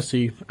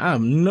O'Shaughnessy, I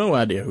have no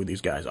idea who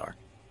these guys are.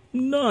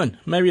 None.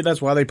 Maybe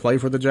that's why they play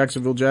for the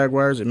Jacksonville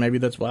Jaguars, and maybe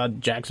that's why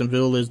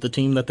Jacksonville is the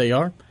team that they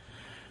are.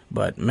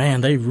 But,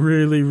 man, they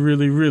really,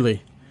 really,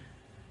 really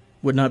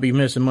would not be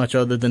missing much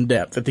other than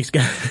depth if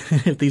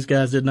these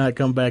guys did not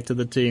come back to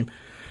the team.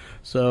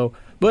 So,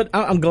 but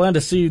I'm glad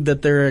to see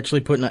that they're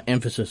actually putting an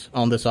emphasis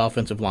on this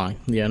offensive line.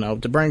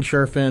 To bring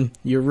Scherff in,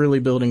 you're really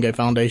building a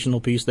foundational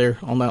piece there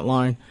on that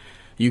line.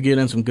 You get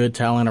in some good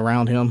talent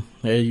around him,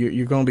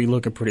 you're going to be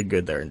looking pretty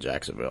good there in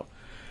Jacksonville.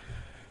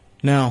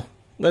 Now,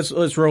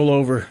 let's roll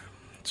over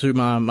to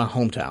my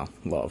hometown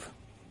love,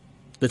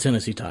 the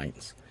Tennessee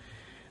Titans.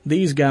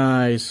 These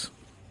guys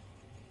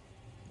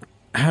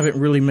haven't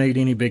really made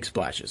any big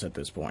splashes at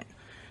this point,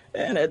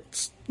 and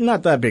it's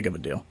not that big of a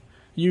deal.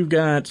 You've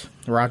got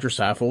Roger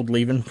Saffold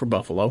leaving for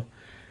Buffalo.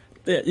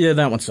 Yeah,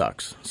 that one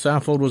sucks.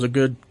 Saffold was a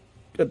good,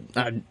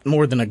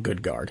 more than a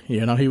good guard. He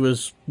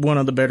was one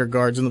of the better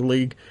guards in the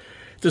league.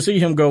 To see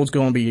him go,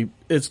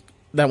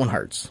 that one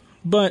hurts.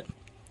 But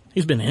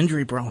he's been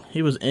injury prone.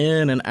 He was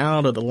in and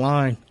out of the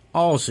line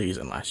all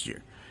season last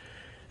year.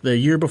 The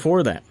year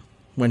before that,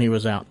 when he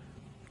was out,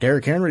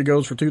 Derrick Henry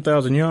goes for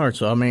 2,000 yards.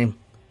 So,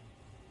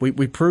 we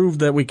proved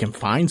that we can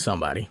find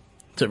somebody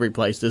to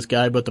replace this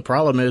guy. But the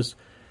problem is,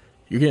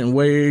 you're getting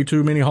way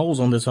too many holes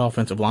on this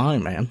offensive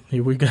line, man.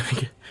 We got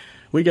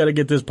to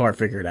get this part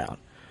figured out.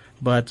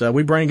 But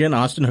we bring in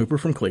Austin Hooper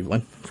from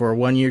Cleveland for a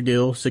 1-year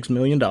deal, $6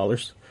 million.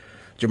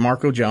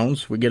 Jamarco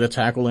Jones, we get a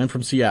tackle in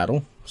from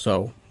Seattle.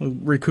 So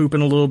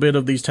recouping a little bit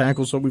of these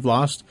tackles that we've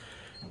lost.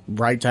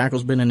 Right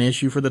tackle's been an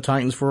issue for the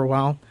Titans for a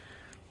while.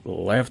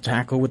 Left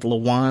tackle with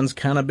Lewan's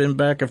kind of been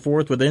back and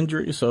forth with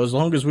injury. So as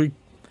long as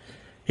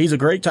he's a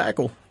great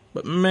tackle.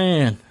 But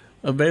man,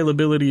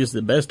 availability is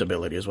the best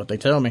ability is what they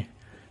tell me.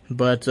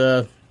 But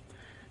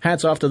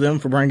hats off to them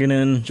for bringing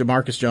in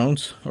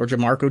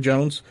Jamarco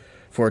Jones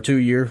for a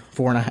 2-year,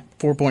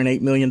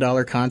 $4.8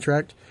 million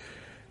contract.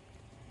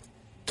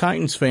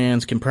 Titans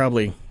fans can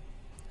probably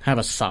have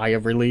a sigh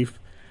of relief.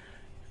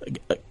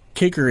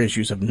 Kicker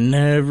issues have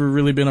never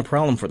really been a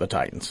problem for the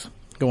Titans,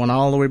 going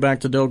all the way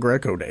back to Del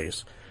Greco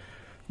days.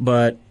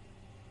 But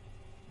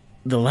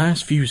the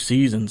last few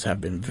seasons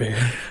have been very,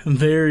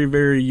 very,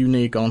 very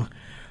unique on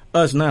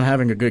us not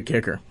having a good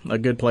kicker, a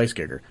good place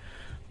kicker.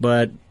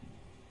 But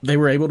they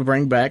were able to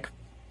bring back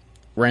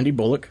Randy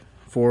Bullock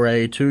for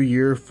a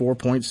 2-year,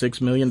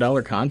 $4.6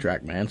 million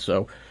contract, man.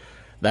 So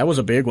that was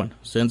a big one.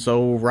 Since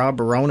Rob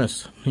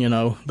Baronis,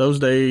 those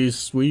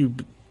days we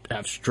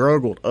have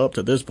struggled up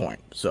to this point.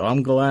 So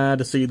I'm glad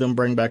to see them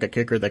bring back a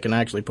kicker that can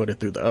actually put it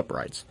through the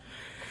uprights.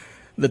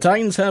 The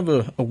Titans have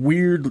a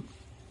weird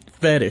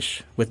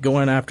fetish with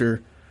going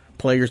after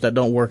players that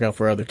don't work out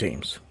for other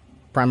teams.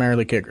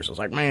 Primarily kickers. It's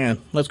like,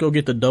 man, let's go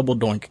get the double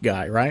doink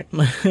guy, right?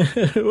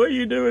 What are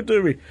you doing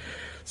to me?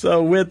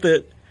 So with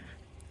it,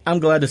 I'm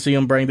glad to see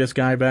them bring this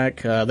guy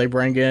back. They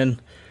bring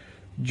in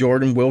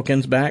Jordan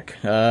Wilkins back.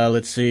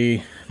 Let's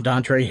see.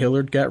 Dontre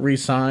Hillard got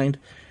re-signed.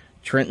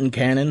 Trenton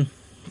Cannon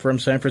from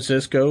San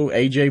Francisco.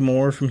 A.J.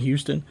 Moore from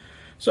Houston.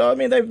 So, I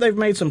mean, they've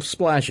made some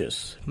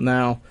splashes.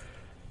 Now,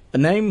 a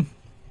name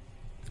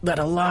that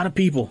a lot of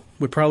people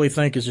would probably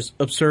think is just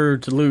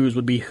absurd to lose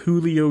would be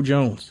Julio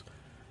Jones.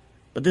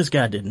 But this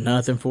guy did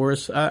nothing for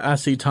us. I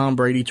see Tom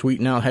Brady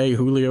tweeting out, hey,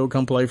 Julio,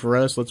 come play for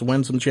us. Let's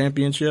win some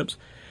championships.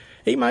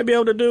 He might be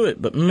able to do it,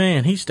 but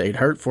man, he stayed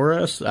hurt for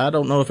us. I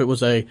don't know if it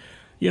was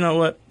you know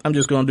what, I'm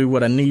just going to do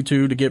what I need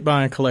to get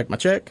by and collect my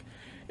check,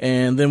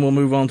 and then we'll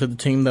move on to the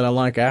team that I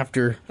like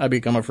after I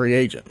become a free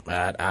agent.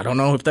 I don't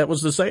know if that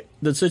was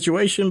the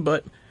situation,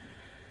 but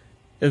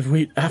I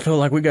feel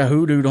like we got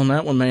hoodooed on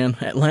that one, man.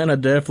 Atlanta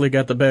definitely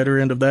got the better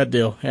end of that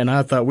deal, and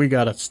I thought we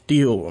got a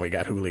steal when we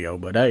got Julio,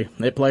 but hey,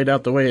 it played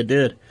out the way it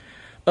did.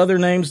 Other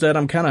names that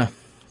I'm kind of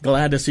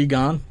glad to see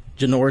gone,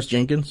 Janoris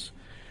Jenkins.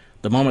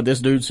 The moment this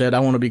dude said, I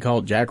want to be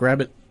called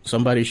Jackrabbit,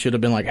 somebody should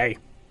have been like, hey,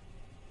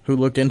 who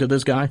looked into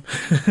this guy?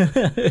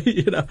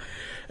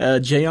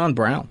 Jayon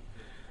Brown,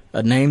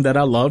 a name that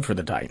I love for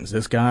the Titans.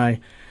 This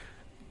guy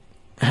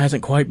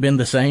hasn't quite been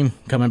the same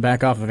coming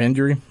back off of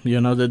injury.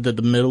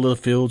 The middle of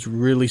the field's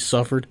really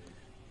suffered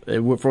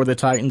for the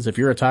Titans. If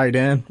you're a tight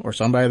end or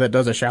somebody that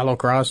does a shallow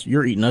cross,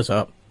 you're eating us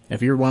up.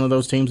 If you're one of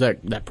those teams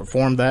that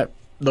perform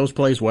those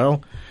plays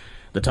well,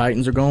 the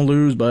Titans are going to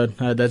lose, but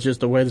that's just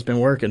the way it's been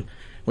working.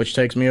 Which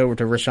takes me over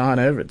to Rashaan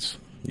Evans.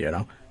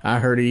 I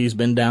heard he's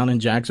been down in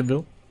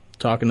Jacksonville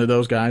talking to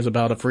those guys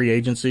about a free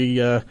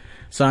agency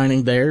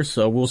signing there,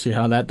 so we'll see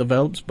how that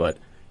develops. But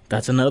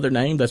that's another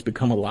name that's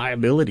become a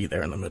liability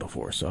there in the middle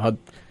for us. So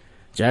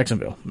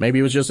Jacksonville, maybe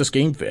it was just a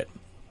scheme fit.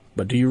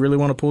 But do you really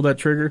want to pull that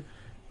trigger?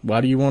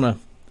 Why do you want to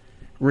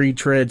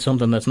retread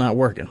something that's not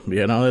working?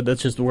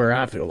 That's just where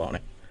I feel on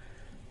it.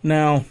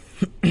 Now,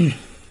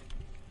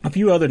 a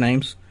few other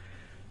names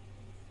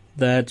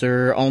that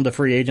are on the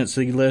free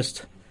agency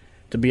list.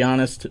 To be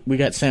honest, we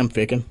got Sam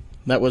Ficken.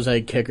 That was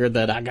a kicker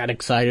that I got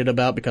excited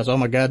about because, oh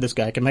my God, this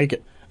guy can make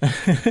it.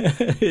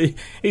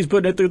 He's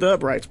putting it through the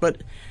uprights,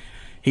 but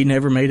he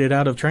never made it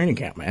out of training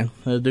camp, man.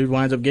 The dude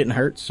winds up getting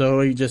hurt, so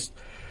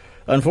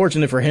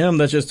unfortunate for him,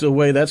 that's just the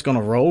way that's going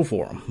to roll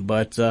for him.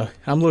 But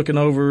I'm looking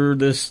over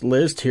this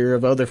list here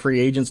of other free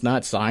agents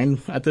not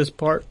signed at this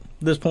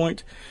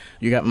point.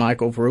 You got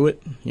Michael Pruitt.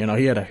 He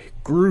had a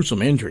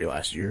gruesome injury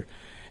last year,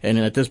 and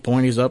at this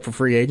point he's up for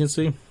free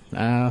agency.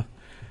 I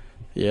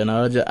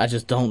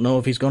just don't know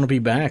if he's going to be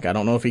back. I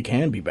don't know if he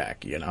can be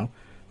back,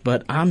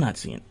 But I'm not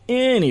seeing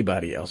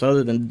anybody else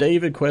other than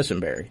David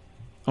Quessenberry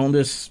on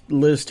this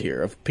list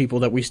here of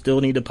people that we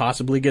still need to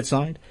possibly get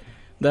signed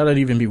that I'd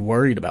even be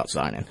worried about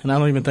signing. And I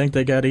don't even think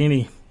they got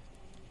any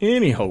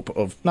hope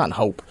of, not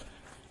hope,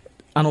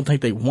 I don't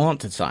think they want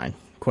to sign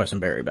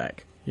Quessenberry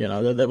back.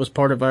 That was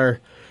part of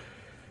our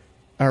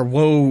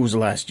woes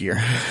last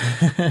year.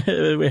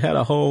 We had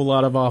a whole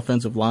lot of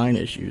offensive line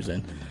issues,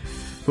 and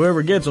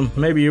whoever gets him,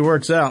 maybe he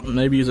works out.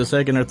 Maybe he's a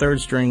second or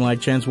third string like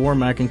Chance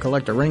Warmack and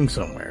collect a ring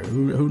somewhere.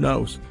 Who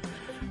knows?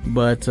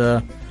 But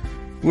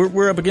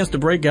we're up against the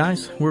break,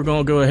 guys. We're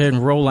going to go ahead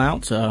and roll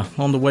out.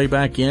 On the way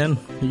back in,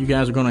 you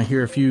guys are going to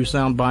hear a few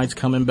sound bites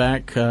coming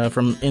back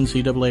from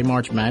NCAA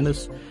March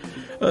Madness.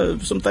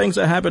 Some things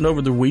that happened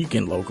over the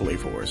weekend locally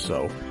for us.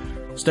 So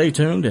stay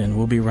tuned, and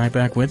we'll be right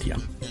back with you.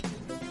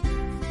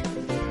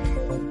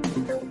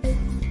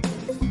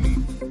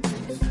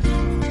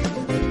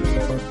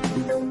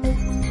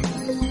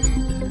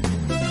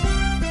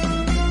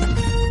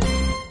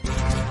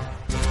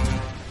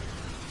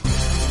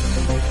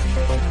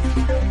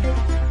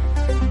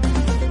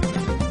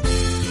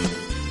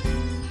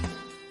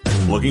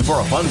 looking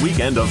for a fun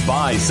weekend of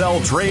buy, sell,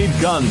 trade,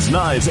 guns,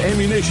 knives,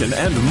 ammunition,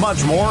 and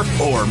much more?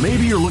 Or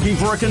maybe you're looking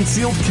for a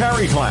concealed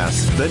carry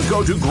class? Then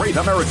go to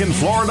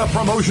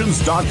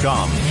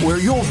GreatAmericanFloridaPromotions.com, where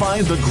you'll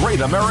find the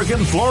Great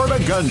American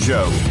Florida Gun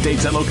Show.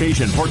 Dates and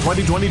location for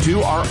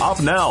 2022 are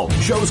up now.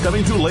 Shows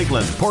coming to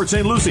Lakeland, Port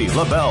St. Lucie,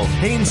 LaBelle,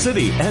 Haines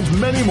City, and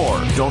many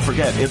more. Don't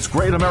forget, it's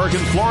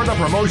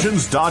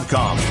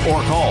GreatAmericanFloridaPromotions.com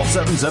or call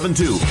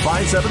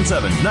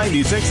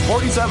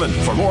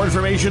 772-577-9647 for more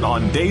information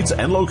on dates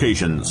and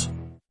locations.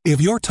 If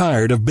you're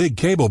tired of big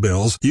cable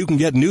bills, you can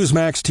get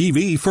Newsmax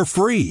TV for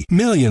free.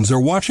 Millions are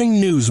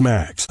watching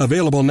Newsmax.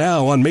 Available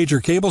now on major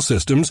cable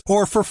systems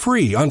or for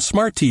free on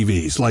smart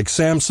TVs like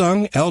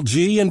Samsung,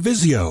 LG, and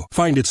Vizio.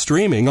 Find it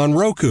streaming on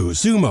Roku,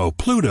 Xumo,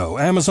 Pluto,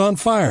 Amazon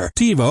Fire,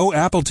 TiVo,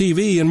 Apple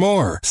TV, and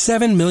more.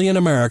 7 million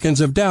Americans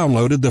have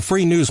downloaded the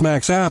free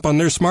Newsmax app on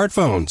their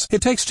smartphones. It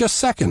takes just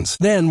seconds.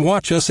 Then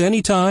watch us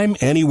anytime,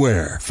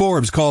 anywhere.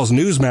 Forbes calls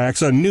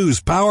Newsmax a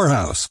news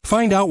powerhouse.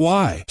 Find out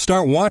why.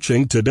 Start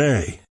watching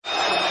today.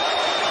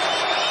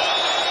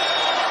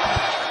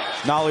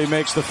 Nolly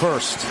makes the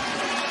first.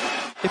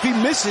 If he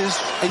misses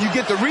and you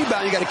get the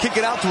rebound, you got to kick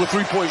it out to a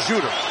three-point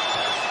shooter.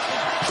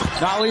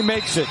 Nolly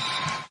makes it.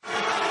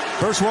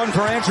 First one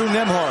for Andrew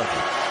Nembhard.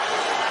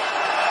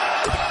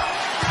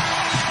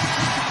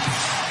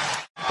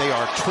 They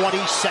are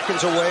 20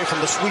 seconds away from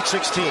the Sweet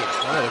 16.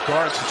 Oh, the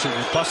guards should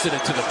be busted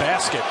into the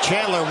basket.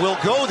 Chandler will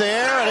go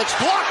there, and it's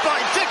blocked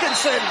by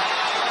Dickinson.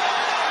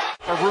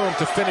 A room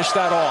to finish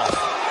that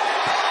off.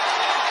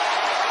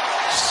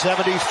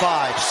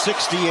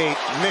 75-68,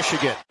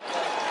 Michigan.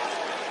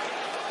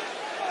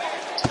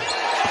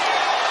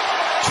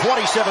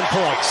 27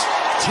 points,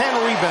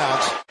 10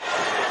 rebounds.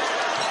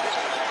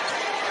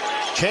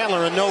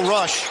 Chandler in no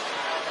rush.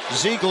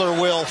 Ziegler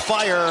will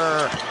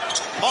fire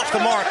off the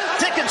mark.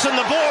 Dickinson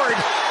the board,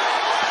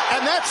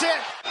 and that's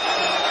it.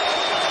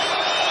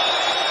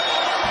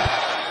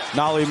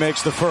 Nolly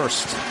makes the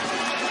first.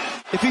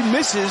 If he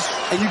misses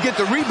and you get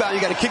the rebound,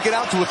 you got to kick it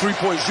out to a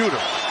three-point shooter.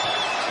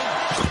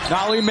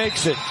 Nolly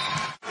makes it.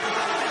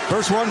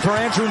 First one for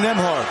Andrew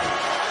Nembhard.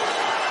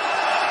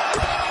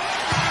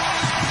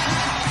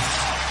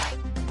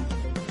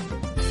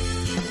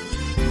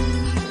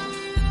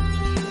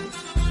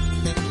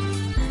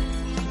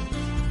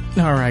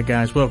 All right,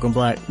 guys, welcome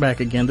back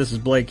again. This is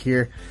Blake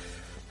here.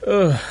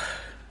 A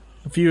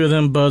few of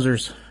them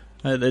buzzers,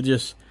 they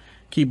just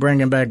keep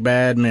bringing back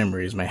bad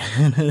memories,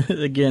 man.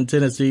 Again,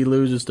 Tennessee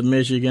loses to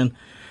Michigan.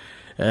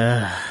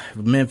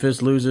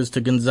 Memphis loses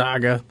to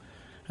Gonzaga.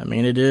 I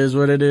mean, it is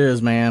what it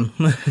is, man.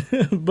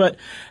 But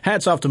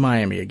hats off to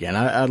Miami again.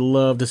 I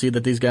love to see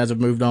that these guys have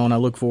moved on. I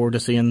look forward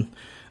to seeing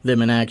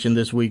them in action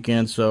this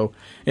weekend. So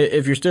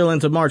if you're still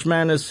into March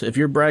Madness, if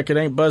your bracket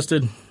ain't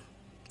busted,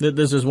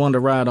 this is one to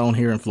ride on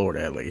here in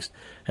Florida, at least.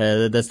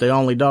 That's the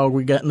only dog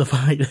we got in the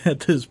fight at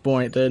this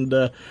point.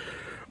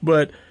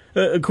 But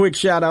a quick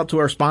shout out to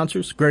our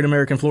sponsors, Great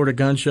American Florida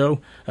Gun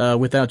Show.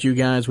 Without you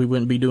guys, we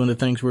wouldn't be doing the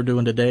things we're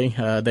doing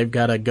today. They've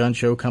got a gun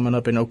show coming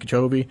up in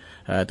Okeechobee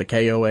at the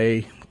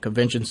KOA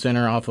Convention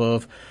Center off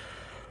of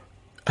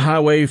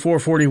Highway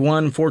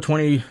 441,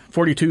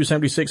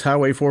 4276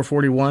 Highway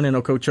 441 in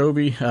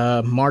Okeechobee,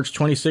 March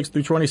 26th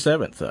through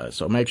 27th.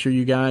 So make sure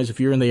you guys,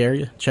 if you're in the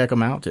area, check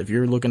them out. If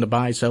you're looking to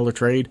buy, sell, or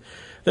trade,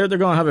 they're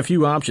going to have a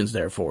few options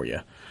there for you.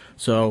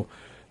 So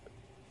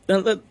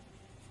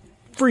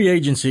free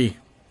agency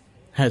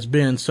has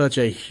been such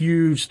a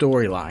huge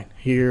storyline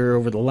here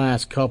over the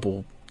last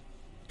couple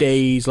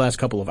days, last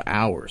couple of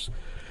hours.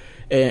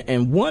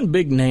 And one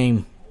big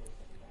name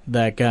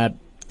that got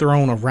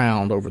thrown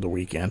around over the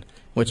weekend,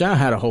 which I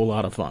had a whole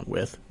lot of fun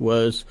with,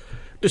 was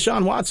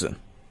Deshaun Watson.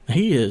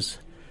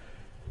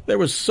 There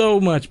was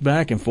so much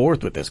back and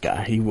forth with this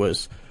guy. He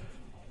was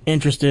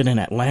interested in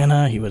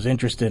Atlanta. He was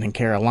interested in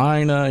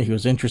Carolina. He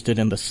was interested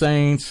in the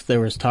Saints. There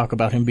was talk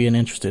about him being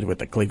interested with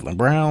the Cleveland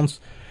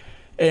Browns.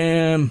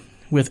 And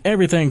with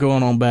everything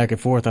going on back and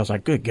forth, I was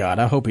like, good God,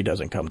 I hope he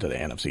doesn't come to the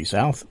NFC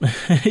South.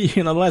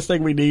 The last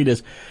thing we need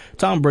is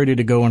Tom Brady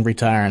to go and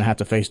retire and have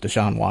to face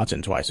Deshaun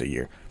Watson twice a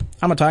year.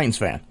 I'm a Titans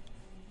fan.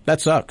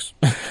 That sucks.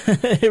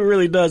 It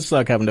really does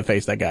suck having to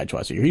face that guy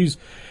twice a year.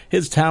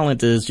 His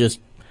talent is just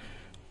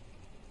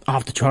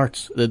off the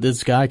charts.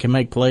 This guy can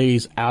make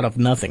plays out of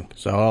nothing.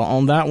 So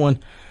on that one,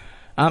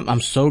 I'm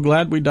so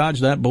glad we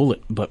dodged that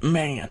bullet. But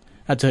man,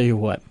 I tell you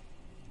what,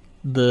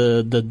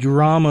 the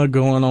drama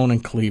going on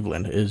in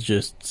Cleveland is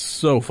just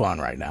so fun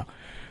right now.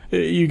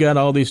 You got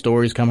all these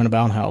stories coming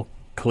about how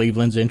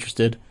Cleveland's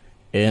interested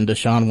in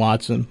Deshaun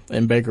Watson,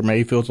 and Baker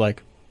Mayfield's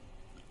like,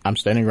 I'm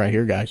standing right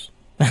here, guys.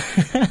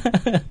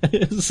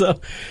 So,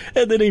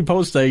 and then he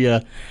posts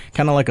a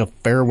kind of like a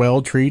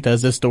farewell treat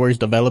as this story's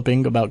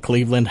developing about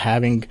Cleveland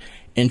having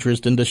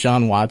interest in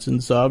Deshaun Watson.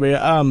 So, I mean,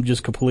 I'm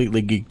just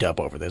completely geeked up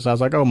over this. I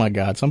was like, oh my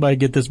God, somebody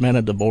get this man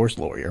a divorce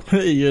lawyer,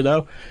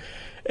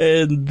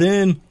 And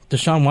then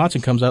Deshaun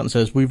Watson comes out and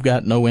says, we've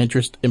got no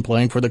interest in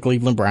playing for the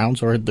Cleveland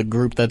Browns or the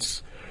group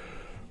that's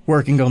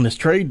working on this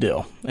trade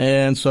deal.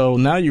 And so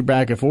now you're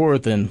back and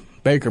forth, and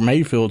Baker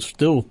Mayfield's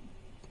still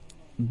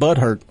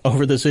butthurt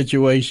over the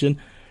situation.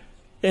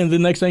 And the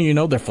next thing you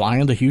know, they're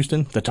flying to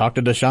Houston to talk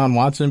to Deshaun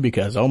Watson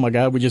because, oh my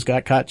God, we just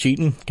got caught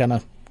cheating. Kind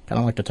of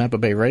like the Tampa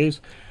Bay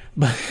Rays.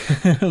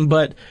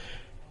 But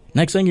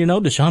next thing you know,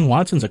 Deshaun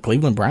Watson's a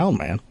Cleveland Brown,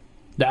 man.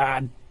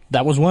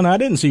 That was one I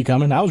didn't see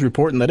coming. I was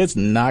reporting that it's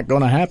not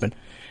going to happen.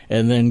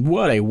 And then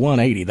what a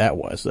 180 that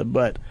was.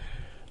 But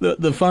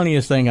the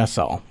funniest thing I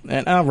saw,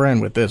 and I ran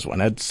with this one.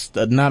 It's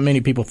not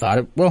many people thought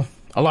it. Well,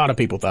 a lot of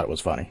people thought it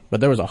was funny. But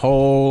there was a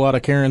whole lot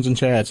of Karens and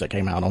Chads that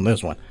came out on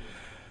this one.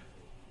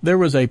 There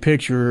was a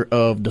picture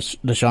of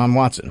Deshaun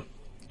Watson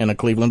in a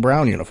Cleveland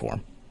Brown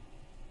uniform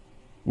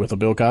with a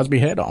Bill Cosby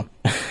head on.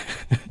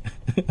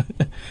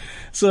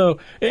 So,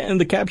 and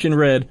the caption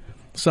read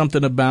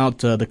something about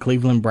the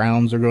Cleveland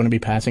Browns are going to be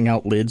passing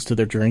out lids to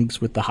their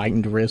drinks with the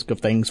heightened risk of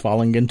things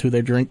falling into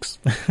their drinks.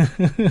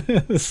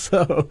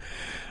 So,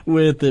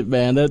 with it,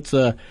 man, that's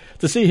to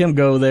see him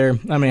go there.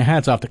 I mean,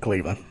 hats off to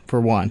Cleveland, for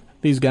one.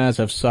 These guys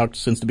have sucked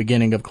since the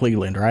beginning of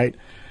Cleveland, right?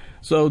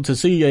 So to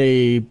see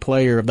a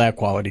player of that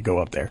quality go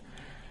up there,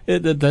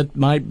 that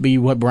might be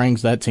what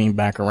brings that team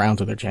back around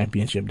to their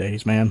championship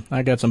days, man.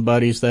 I got some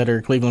buddies that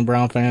are Cleveland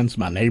Brown fans.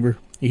 My neighbor,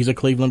 he's a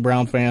Cleveland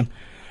Brown fan.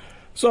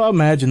 So I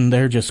imagine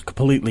they're just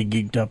completely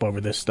geeked up over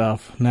this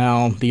stuff.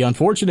 Now, the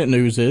unfortunate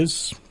news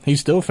is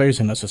he's still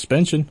facing a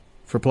suspension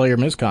for player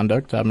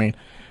misconduct. I mean,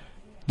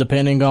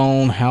 depending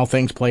on how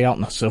things play out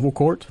in the civil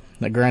court,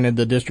 granted,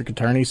 the district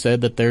attorney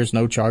said that there's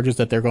no charges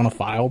that they're going to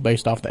file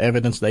based off the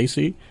evidence they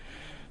see.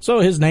 So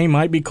his name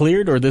might be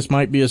cleared, or this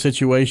might be a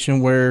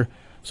situation where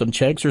some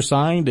checks are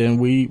signed, and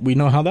we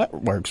know how that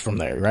works from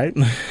there, right?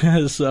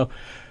 So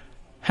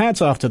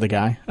hats off to the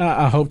guy.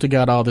 I hope to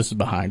God all this is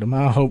behind him.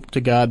 I hope to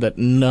God that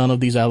none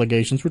of these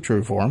allegations were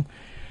true for him.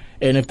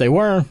 And if they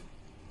were,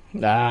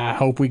 I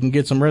hope we can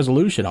get some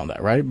resolution on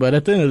that, right? But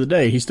at the end of the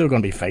day, he's still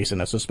going to be facing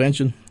a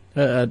suspension.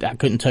 I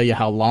couldn't tell you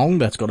how long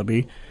that's going to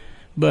be,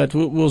 but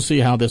we'll see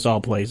how this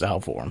all plays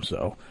out for him.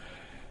 So,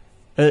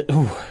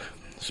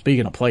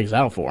 speaking of plays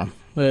out for him,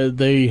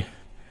 they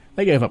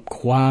gave up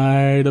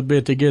quite a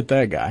bit to get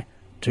that guy.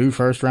 2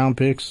 first-round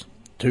picks,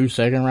 2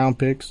 second-round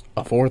picks,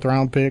 a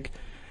 4th-round pick.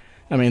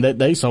 I mean,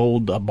 they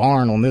sold a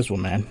barn on this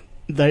one, man.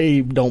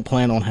 They don't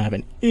plan on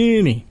having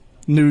any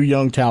new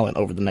young talent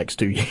over the next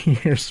 2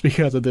 years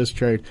because of this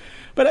trade.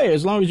 But hey,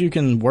 as long as you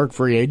can work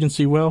free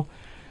agency well,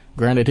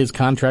 granted his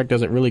contract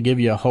doesn't really give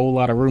you a whole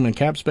lot of room in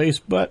cap space,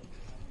 but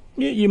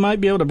you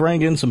might be able to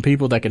bring in some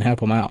people that can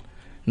help him out.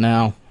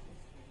 Now,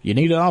 you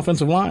need an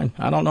offensive line.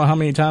 I don't know how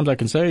many times I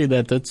can say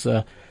that that's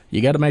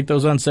you got to make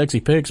those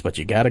unsexy picks, but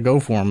you got to go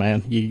for them,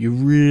 man. You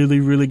really,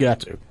 really got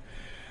to.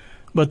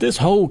 But this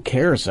whole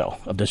carousel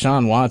of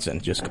Deshaun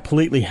Watson just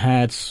completely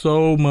had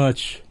so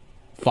much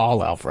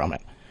fallout from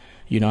it.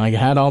 You know, you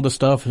had all the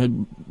stuff.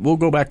 We'll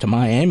go back to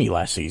Miami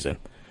last season.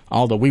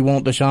 All the we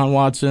want Deshaun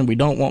Watson, we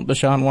don't want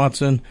Deshaun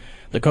Watson.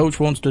 The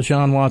coach wants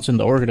Deshaun Watson.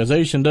 The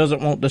organization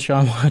doesn't want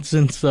Deshaun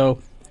Watson. So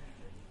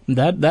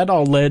that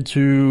all led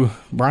to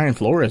Brian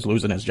Flores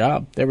losing his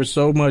job. There was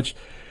so much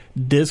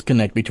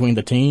disconnect between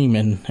the team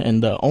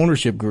and the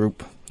ownership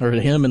group, or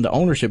him and the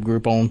ownership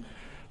group on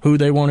who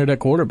they wanted at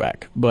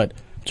quarterback. But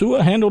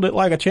Tua handled it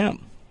like a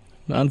champ.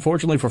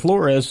 Unfortunately for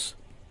Flores,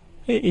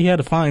 he had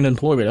to find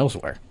employment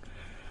elsewhere.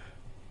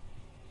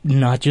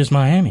 Not just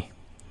Miami.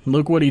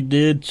 Look what he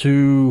did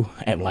to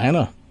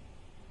Atlanta.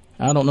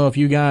 I don't know if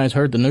you guys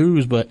heard the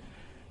news, but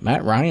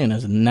Matt Ryan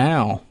is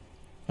now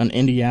an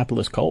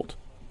Indianapolis Colt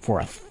for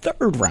a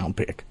 3rd-round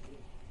pick.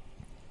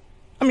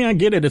 I mean, I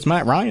get it, it's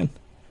Matt Ryan.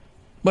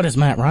 But it's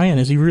Matt Ryan.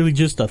 Is he really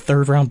just a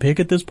 3rd-round pick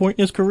at this point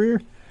in his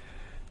career?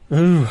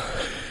 Ooh,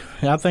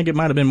 I think it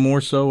might have been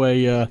more so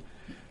a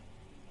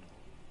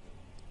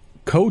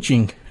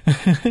coaching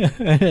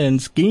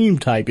and scheme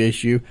type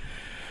issue.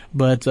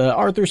 But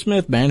Arthur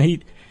Smith, man,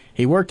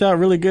 he worked out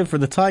really good for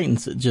the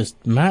Titans.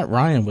 Just Matt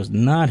Ryan was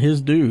not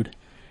his dude.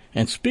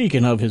 And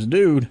speaking of his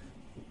dude,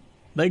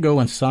 they go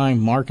and sign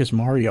Marcus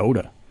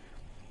Mariota.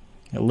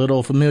 A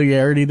little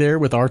familiarity there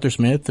with Arthur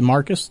Smith and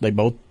Marcus. They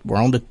both were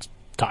on the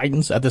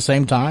Titans at the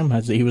same time,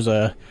 as he was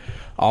a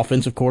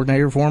offensive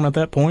coordinator for him at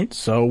that point.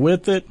 So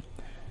with it,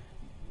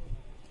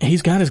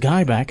 he's got his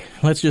guy back.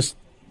 Let's just,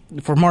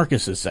 for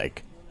Marcus's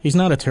sake, he's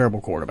not a terrible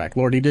quarterback.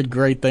 Lord, he did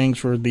great things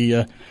for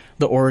the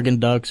Oregon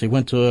Ducks. He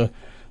went to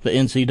the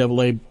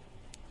NCAA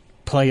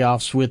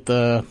playoffs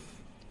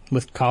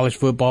with college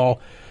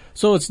football.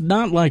 So it's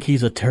not like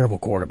he's a terrible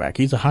quarterback.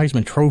 He's a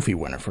Heisman Trophy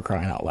winner, for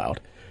crying out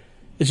loud.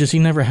 It's just he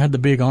never had the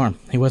big arm.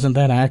 He wasn't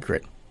that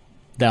accurate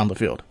down the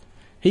field.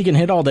 He can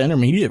hit all the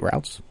intermediate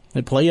routes.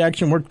 The play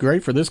action worked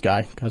great for this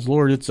guy because,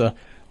 Lord, it's a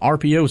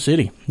RPO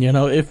city. You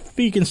know, if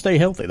he can stay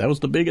healthy. That was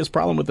the biggest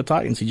problem with the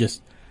Titans. He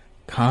just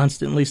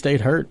constantly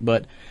stayed hurt.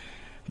 But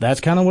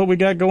that's kind of what we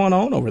got going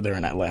on over there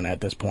in Atlanta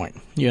at this point,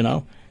 you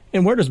know.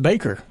 And where does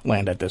Baker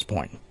land at this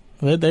point?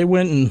 They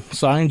went and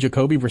signed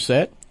Jacoby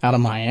Brissett out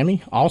of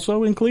Miami,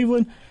 also in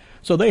Cleveland.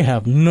 So they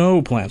have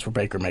no plans for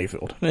Baker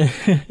Mayfield.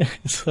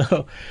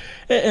 So,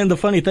 and the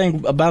funny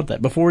thing about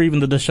that, before even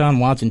the Deshaun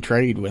Watson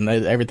trade, when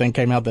everything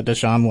came out that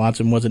Deshaun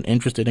Watson wasn't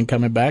interested in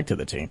coming back to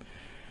the team,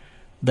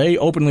 they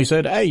openly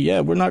said, hey,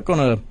 yeah, we're not going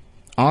to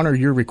honor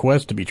your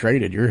request to be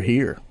traded. You're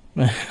here.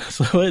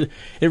 So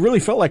it really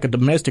felt like a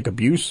domestic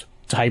abuse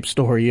type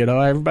story, you know.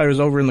 Everybody was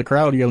over in the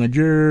crowd yelling,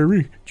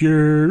 Jerry,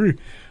 Jerry.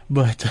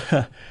 But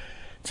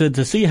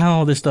to see how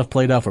all this stuff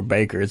played out for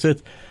Baker,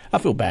 I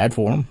feel bad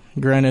for him.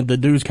 Granted, the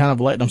dude's kind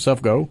of letting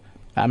himself go.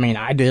 I mean,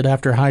 I did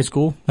after high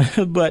school.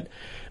 But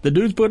the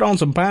dude's put on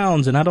some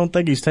pounds, and I don't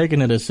think he's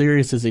taking it as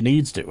serious as he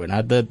needs to. And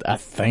I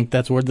think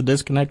that's where the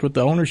disconnect with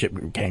the ownership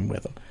group came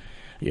with him.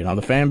 You know,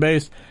 the fan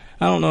base,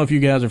 I don't know if you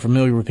guys are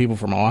familiar with people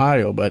from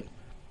Ohio, but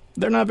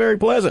they're not very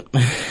pleasant.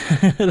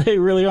 They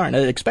really aren't,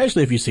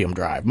 especially if you see them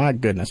drive. My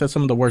goodness, that's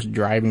some of the worst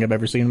driving I've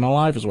ever seen in my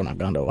life is when I've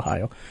gone to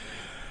Ohio.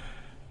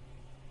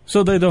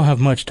 So they don't have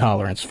much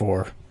tolerance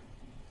for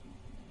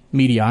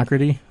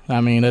mediocrity.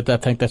 I mean, I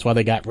think that's why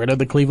they got rid of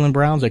the Cleveland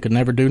Browns. They could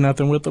never do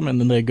nothing with them, and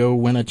then they go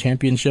win a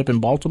championship in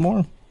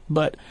Baltimore.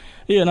 But,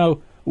 you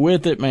know,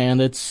 with it,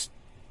 man,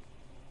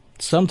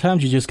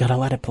 sometimes you just got to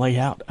let it play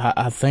out.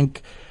 I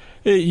think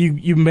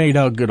you made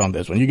out good on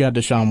this one. You got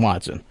Deshaun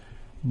Watson.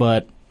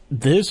 But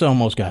this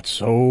almost got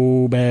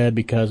so bad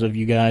because of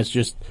you guys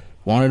just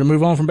wanted to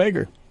move on from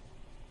Baker.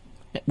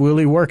 Will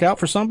he work out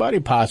for somebody?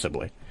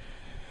 Possibly.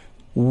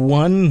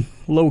 One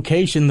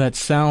location that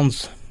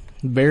sounds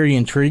very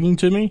intriguing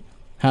to me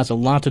has a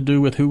lot to do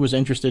with who was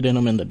interested in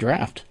him in the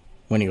draft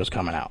when he was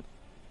coming out.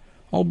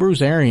 Old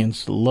Bruce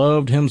Arians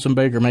loved him some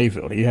Baker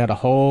Mayfield. He had a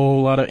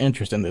whole lot of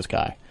interest in this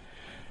guy.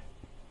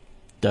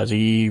 Does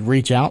he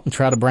reach out and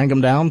try to bring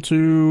him down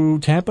to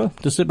Tampa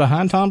to sit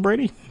behind Tom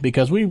Brady?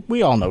 Because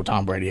we all know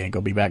Tom Brady ain't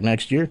going to be back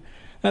next year.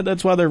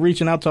 That's why they're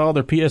reaching out to all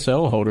their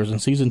PSL holders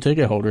and season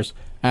ticket holders,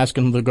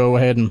 asking them to go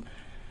ahead and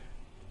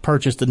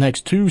purchase the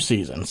next 2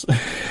 seasons.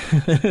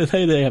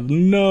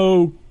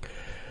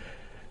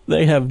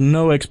 They have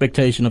no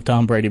expectation of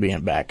Tom Brady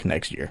being back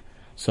next year.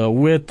 So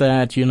with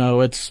that, you know,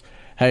 it's,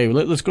 hey,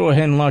 let's go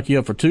ahead and lock you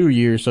up for 2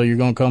 years so you're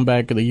going to come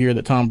back the year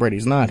that Tom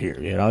Brady's not here.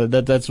 You know,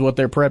 that's what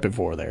they're prepping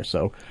for there.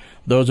 So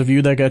those of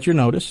you that got your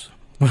notice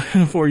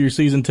for your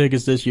season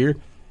tickets this year,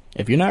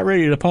 if you're not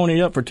ready to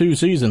pony up for 2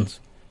 seasons,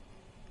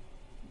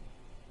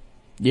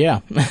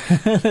 yeah,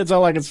 that's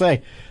all I can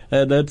say.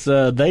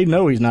 They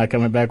know he's not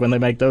coming back when they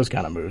make those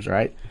kind of moves,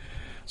 right?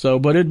 So,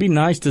 but it'd be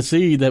nice to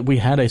see that we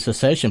had a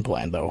succession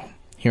plan, though,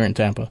 here in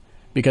Tampa,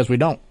 because we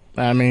don't.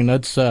 I mean,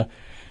 let's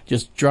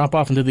just drop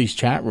off into these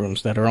chat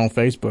rooms that are on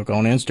Facebook,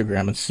 on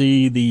Instagram, and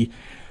see the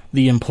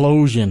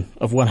implosion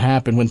of what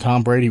happened when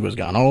Tom Brady was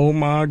gone. Oh,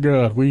 my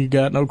God, we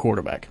got no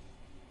quarterback.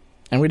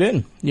 And we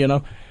didn't, you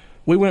know.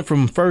 We went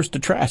from first to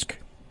Trask,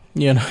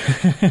 you know.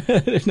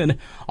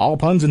 All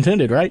puns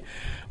intended, right?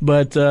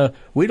 But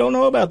we don't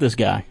know about this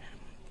guy.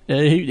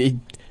 He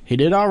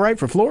did all right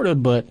for Florida,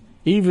 but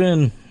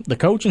even the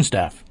coaching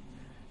staff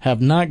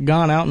have not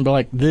gone out and be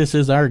like, this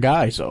is our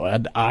guy. So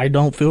I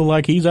don't feel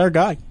like he's our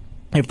guy.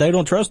 If they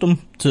don't trust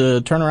him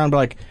to turn around and be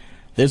like,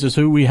 this is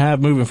who we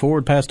have moving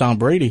forward past Tom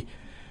Brady,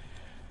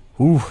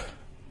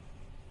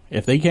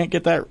 if they can't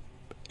get that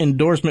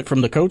endorsement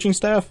from the coaching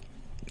staff,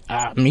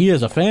 me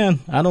as a fan,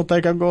 I don't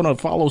think I'm going to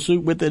follow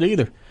suit with it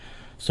either.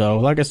 So,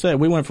 like I said,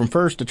 we went from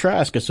first to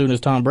Trask as soon as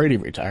Tom Brady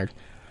retired.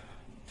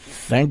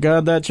 Thank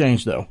God that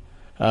changed, though.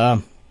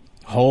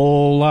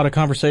 Whole lot of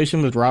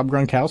conversation with Rob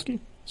Gronkowski.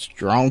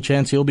 Strong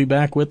chance he'll be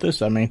back with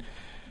us. I mean,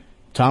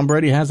 Tom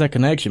Brady has that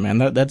connection, man.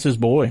 That's his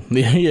boy.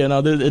 You know,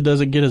 it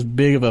doesn't get as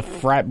big of a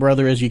frat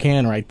brother as you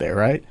can right there,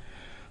 right?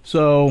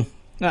 So,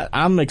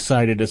 I'm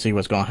excited to see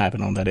what's going to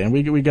happen on that end.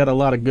 We got a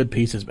lot of good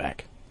pieces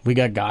back. We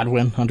got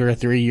Godwin under a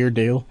 3-year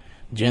deal.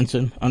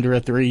 Jensen under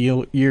a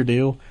 3-year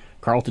deal.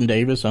 Carlton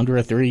Davis under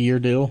a 3-year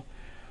deal.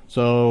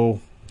 So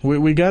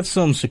we got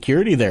some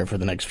security there for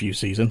the next few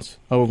seasons.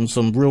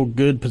 Some real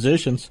good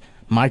positions.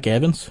 Mike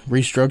Evans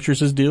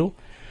restructures his deal,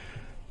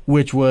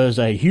 which was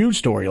a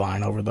huge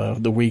storyline over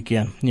the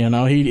weekend. You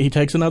know, he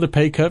takes another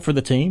pay cut for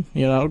the team.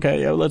 You know,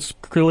 okay, let's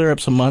clear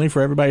up some money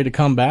for everybody to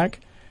come back.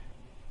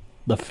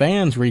 The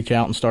fans reach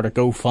out and start a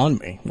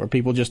GoFundMe where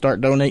people just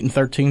start donating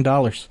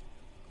 $13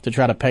 to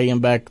try to pay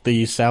him back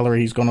the salary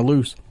he's going to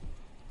lose.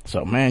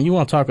 So, man, you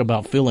want to talk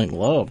about feeling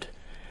loved.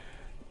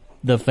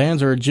 The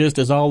fans are just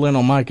as all in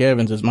on Mike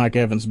Evans as Mike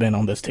Evans been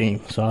on this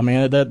team. So, I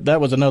mean, that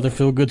was another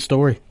feel-good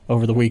story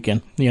over the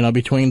weekend. You know,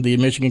 between the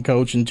Michigan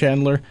coach and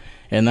Chandler,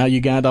 and now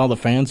you got all the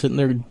fans sitting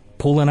there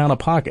pulling out of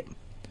pocket,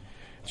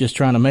 just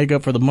trying to make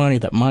up for the money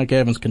that Mike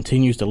Evans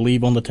continues to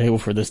leave on the table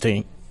for this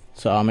team.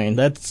 So, I mean,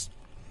 that's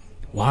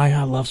why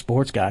I love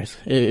sports, guys.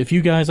 If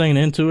you guys ain't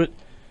into it,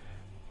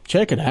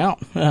 check it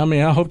out. I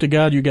mean, I hope to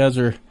God you guys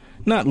are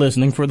not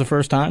listening for the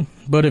first time,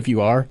 but if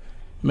you are,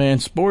 man,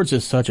 sports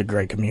is such a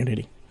great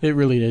community. It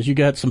really is. You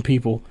got some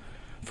people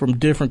from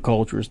different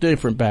cultures,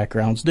 different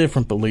backgrounds,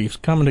 different beliefs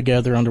coming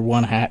together under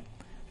one hat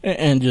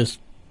and just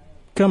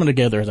coming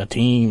together as a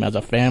team, as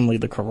a family,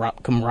 the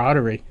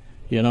camaraderie.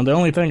 You know, the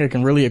only thing I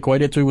can really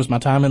equate it to was my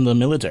time in the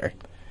military.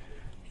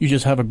 You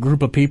just have a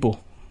group of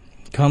people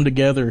come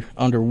together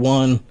under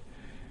one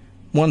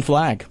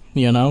flag,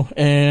 you know,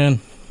 and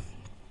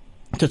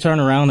to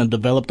turn around and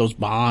develop those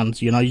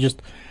bonds. You know, you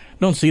just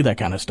don't see that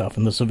kind of stuff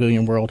in the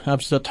civilian world.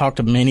 I've talked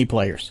to many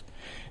players,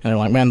 And they're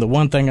like, man, the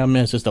one thing I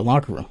miss is the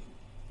locker room.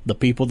 The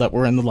people that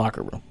were in the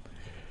locker room.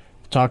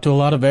 Talked to a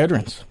lot of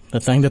veterans. The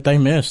thing that they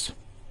missed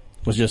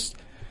was just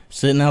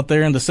sitting out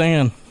there in the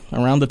sand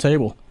around the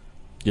table,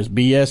 just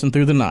BSing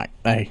through the night.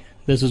 Hey,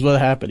 this is what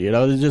happened.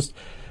 There's just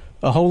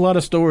a whole lot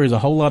of stories, a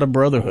whole lot of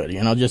brotherhood,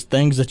 just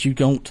things that you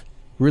don't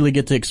really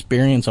get to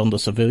experience on the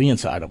civilian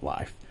side of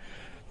life.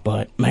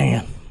 But,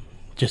 man,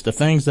 just the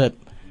things that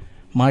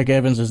Mike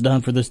Evans has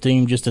done for this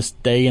team just to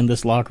stay in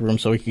this locker room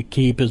so he could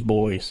keep his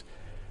boys.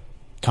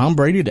 Tom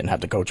Brady didn't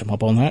have to coach him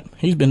up on that.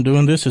 He's been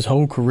doing this his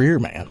whole career,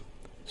 man.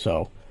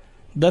 So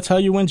that's how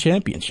you win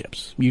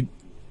championships.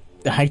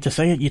 I hate to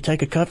say it, you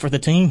take a cut for the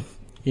team.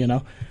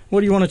 What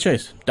do you want to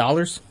chase?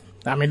 Dollars?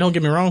 I mean, don't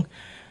get me wrong.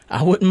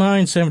 I wouldn't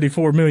mind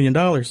 $74 million.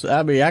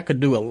 I mean, I could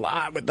do a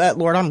lot with that.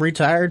 Lord, I'm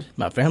retired.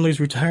 My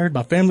family's retired.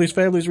 My family's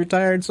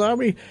retired. So, I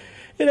mean,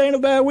 it ain't a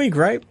bad week,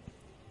 right?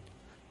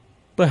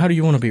 But how do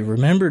you want to be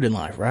remembered in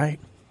life, right?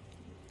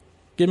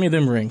 Give me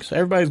them rings.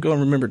 Everybody's going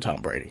to remember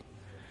Tom Brady.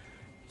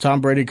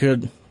 Tom Brady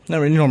could, I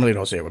mean, you normally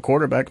don't say it with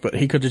quarterbacks, but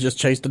he could have just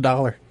chased a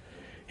dollar.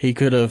 He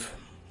could have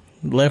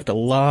left a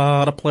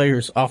lot of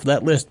players off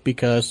that list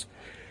because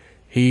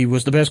he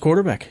was the best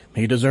quarterback.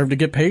 He deserved to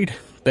get paid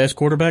best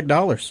quarterback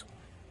dollars.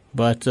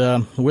 But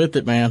with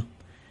it, man,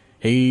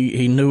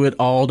 he knew it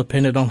all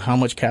depended on how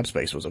much cap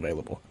space was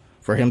available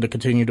for him to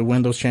continue to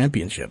win those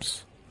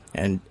championships.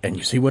 And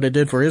you see what it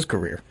did for his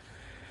career.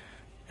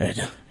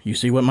 And you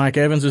see what Mike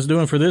Evans is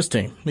doing for this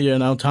team.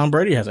 Tom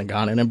Brady hasn't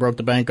gone in and broke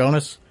the bank on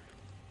us.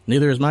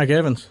 Neither is Mike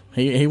Evans.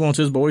 He wants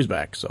his boys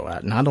back. So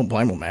I don't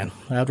blame him, man.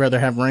 I'd rather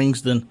have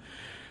rings than...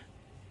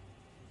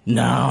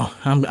 No,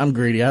 I'm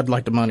greedy. I'd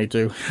like the money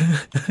too.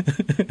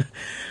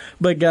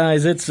 But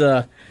guys, it's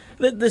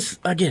this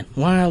again,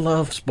 why I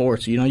love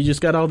sports. You just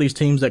got all these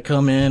teams that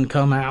come in,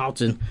 come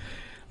out, and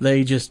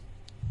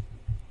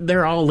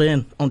they're all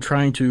in on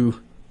trying to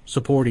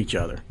support each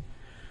other.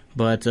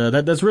 But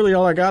that's really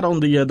all I got on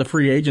the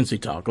free agency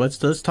talk. Let's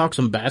talk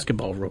some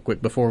basketball real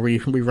quick before we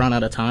run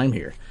out of time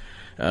here.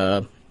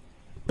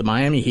 The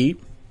Miami Heat,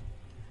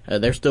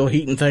 they're still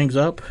heating things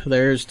up.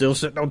 They're still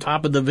sitting on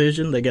top of the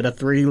division. They get a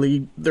 3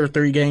 lead. They're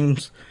 3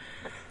 games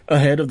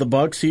ahead of the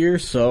Bucks here.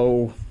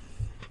 So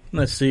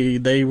let's see.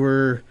 They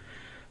were.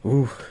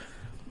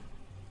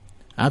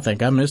 I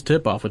think I missed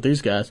tip off with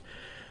these guys.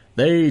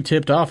 They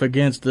tipped off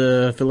against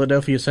the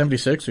Philadelphia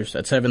 76ers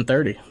at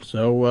 7:30.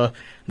 So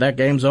that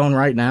game's on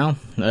right now.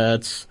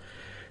 It's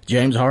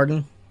James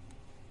Harden,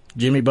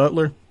 Jimmy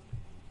Butler,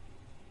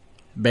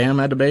 Bam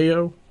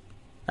Adebayo.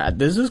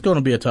 This is going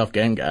to be a tough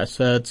game, guys.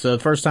 It's the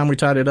first time we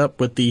tied it up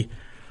with the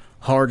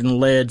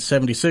Harden-led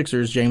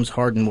 76ers. James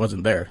Harden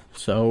wasn't there.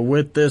 So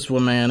with this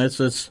one, man,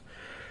 it's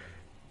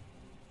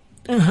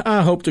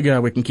I hope to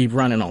God we can keep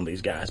running on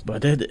these guys.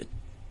 But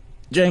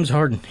James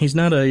Harden, he's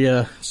not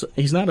a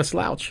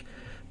slouch.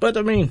 But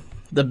I mean,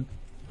 the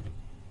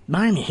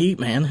Miami Heat,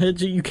 man,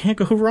 you can't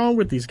go wrong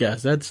with these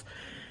guys.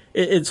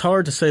 It's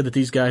hard to say that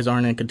these guys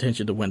aren't in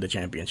contention to win the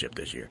championship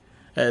this year.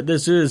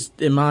 This is,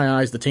 in my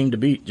eyes, the team to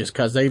beat just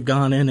because they've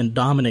gone in and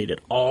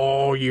dominated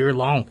all year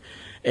long.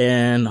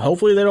 And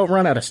hopefully they don't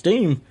run out of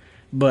steam,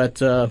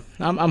 but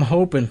I'm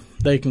hoping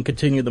they can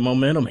continue the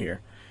momentum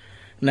here.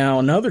 Now,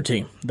 another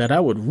team that I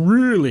would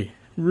really,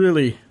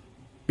 really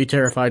be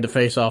terrified to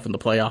face off in the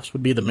playoffs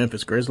would be the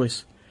Memphis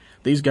Grizzlies.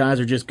 These guys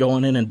are just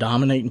going in and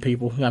dominating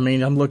people. I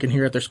mean, I'm looking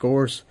here at their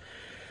scores.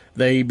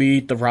 They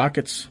beat the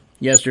Rockets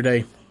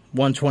yesterday,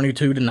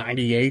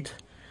 122-98.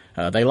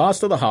 They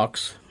lost to the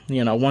Hawks,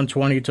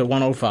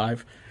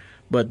 120-105.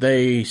 But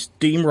they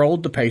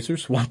steamrolled the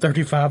Pacers,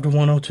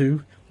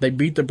 135-102. They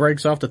beat the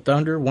brakes off the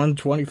Thunder,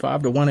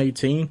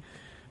 125-118.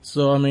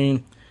 So, I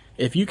mean,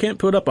 if you can't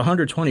put up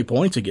 120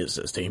 points against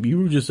this team,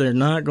 you're just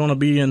not going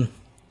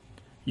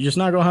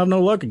to have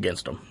no luck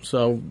against them.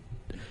 So,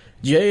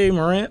 J.A.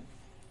 Morant,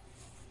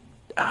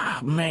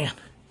 man,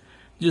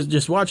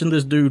 just watching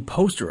this dude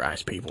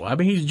posterize people. I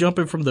mean, he's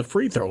jumping from the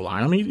free throw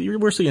line. I mean,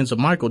 we're seeing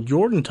some Michael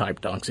Jordan type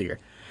dunks here.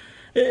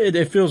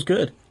 It feels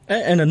good.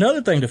 And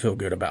another thing to feel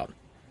good about,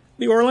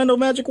 the Orlando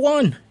Magic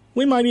won.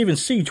 We might even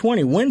see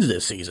 20 wins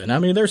this season. I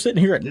mean, they're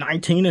sitting here at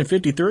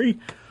 19-53.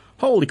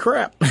 Holy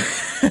crap.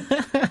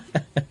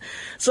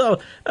 So,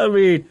 I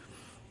mean,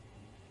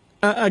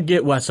 I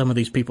get why some of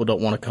these people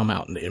don't want to come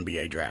out in the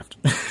NBA draft.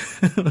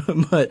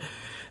 But,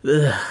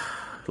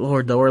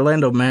 Lord, the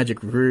Orlando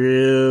Magic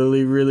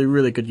really, really,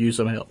 really could use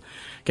some help.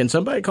 Can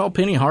somebody call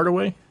Penny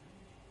Hardaway?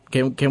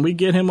 Can we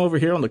get him over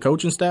here on the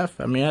coaching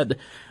staff? I mean,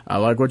 I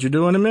like what you're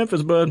doing in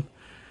Memphis, bud.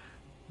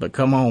 But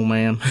come on,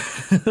 man.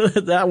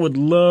 I would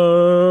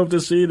love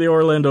to see the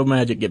Orlando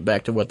Magic get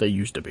back to what they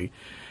used to be.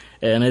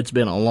 And it's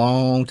been a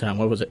long time.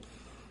 What was it?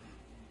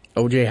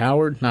 O.J.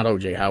 Howard? Not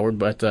O.J. Howard,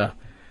 but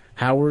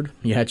Howard.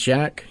 You had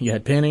Shaq. You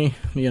had Penny.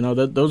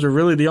 Those are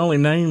really the only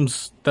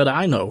names that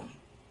I know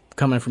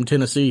coming from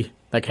Tennessee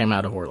that came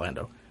out of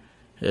Orlando.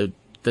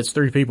 That's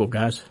 3 people,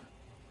 guys.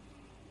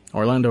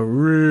 Orlando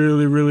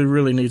really, really,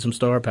 really needs some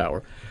star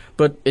power.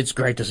 But it's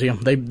great to see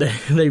them. They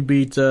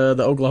beat the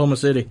Oklahoma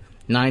City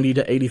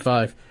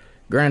 90-85.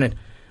 Granted,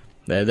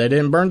 They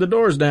didn't burn the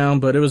doors down,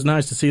 but it was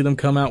nice to see them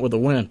come out with a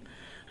win.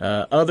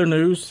 Other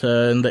news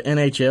in the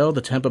NHL,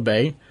 the Tampa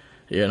Bay,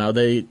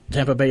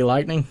 Tampa Bay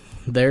Lightning,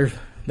 they've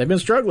been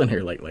struggling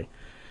here lately.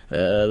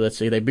 Let's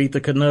see, they beat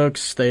the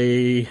Canucks,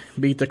 they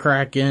beat the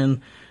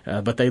Kraken,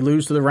 but they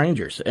lose to the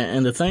Rangers.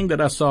 And the thing that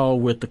I saw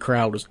with the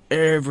crowd was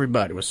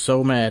everybody was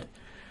so mad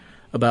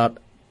about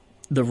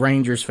the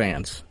Rangers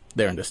fans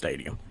there in the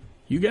stadium.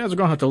 You guys are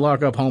going to have to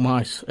lock up home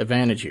ice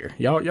advantage here.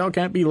 Y'all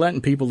can't be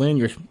letting people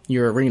in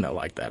your arena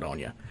like that on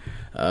you.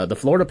 The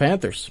Florida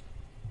Panthers,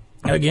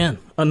 again,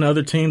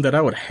 another team that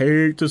I would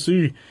hate to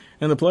see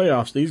in the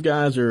playoffs. These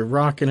guys are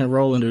rocking and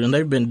rolling, dude, and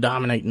they've been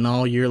dominating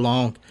all year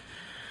long.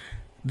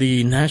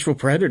 The Nashville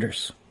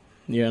Predators,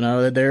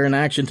 they're in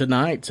action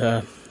tonight.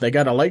 They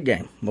got a late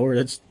game. Lord,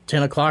 it's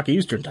 10 o'clock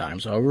Eastern time,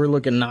 so we're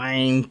looking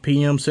 9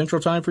 p.m.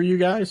 Central time for you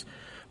guys.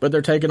 But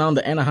they're taking on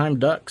the Anaheim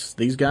Ducks.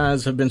 These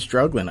guys have been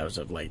struggling as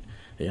of late.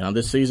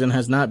 This season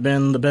has not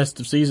been the best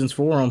of seasons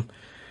for them.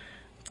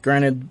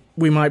 Granted,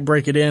 we might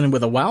break it in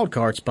with a wild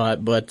card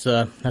spot, but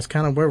that's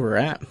kind of where we're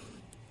at.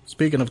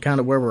 Speaking of kind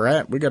of where we're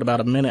at, we got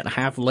about a minute and a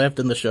half left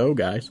in the show,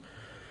 guys.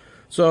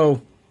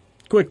 So,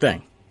 quick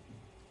thing.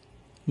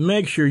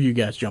 Make sure you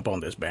guys jump on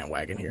this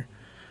bandwagon here.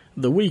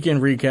 The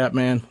weekend recap,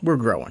 man, we're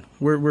growing.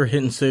 We're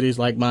hitting cities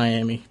like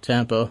Miami,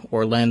 Tampa,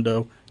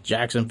 Orlando,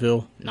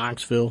 Jacksonville,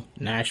 Knoxville,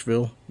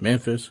 Nashville,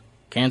 Memphis,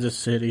 Kansas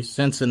City,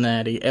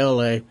 Cincinnati,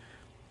 LA.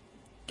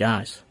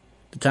 Guys,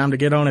 the time to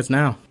get on is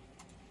now.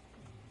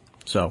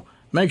 So,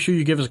 make sure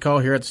you give us a call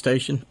here at the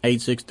station,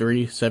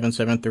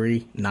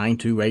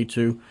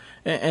 863-773-9282,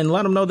 and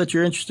let them know that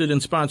you're interested in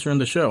sponsoring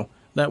the show.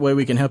 That way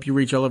we can help you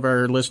reach all of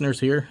our listeners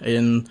here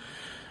in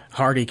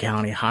Hardy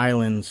County,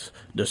 Highlands,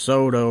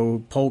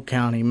 DeSoto, Polk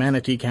County,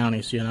 Manatee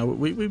counties.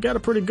 We've got a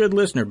pretty good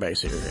listener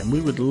base here, and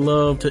we would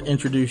love to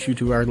introduce you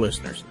to our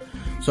listeners.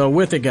 So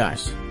with it,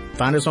 guys,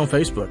 find us on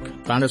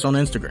Facebook, find us on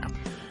Instagram,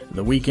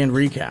 The Weekend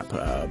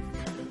Recap,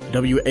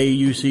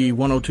 WAUC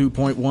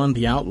 102.1,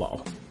 The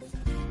Outlaw.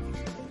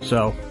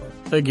 So,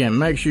 again,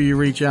 make sure you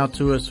reach out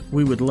to us.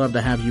 We would love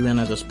to have you in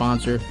as a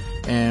sponsor,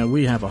 and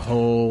we have a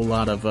whole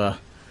lot of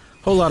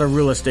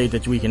real estate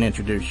that we can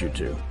introduce you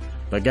to.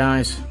 But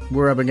guys,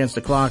 we're up against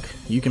the clock.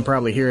 You can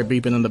probably hear it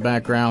beeping in the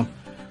background.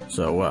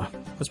 So,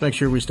 let's make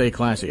sure we stay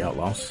classy,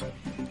 Outlaws.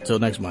 Until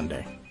next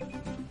Monday.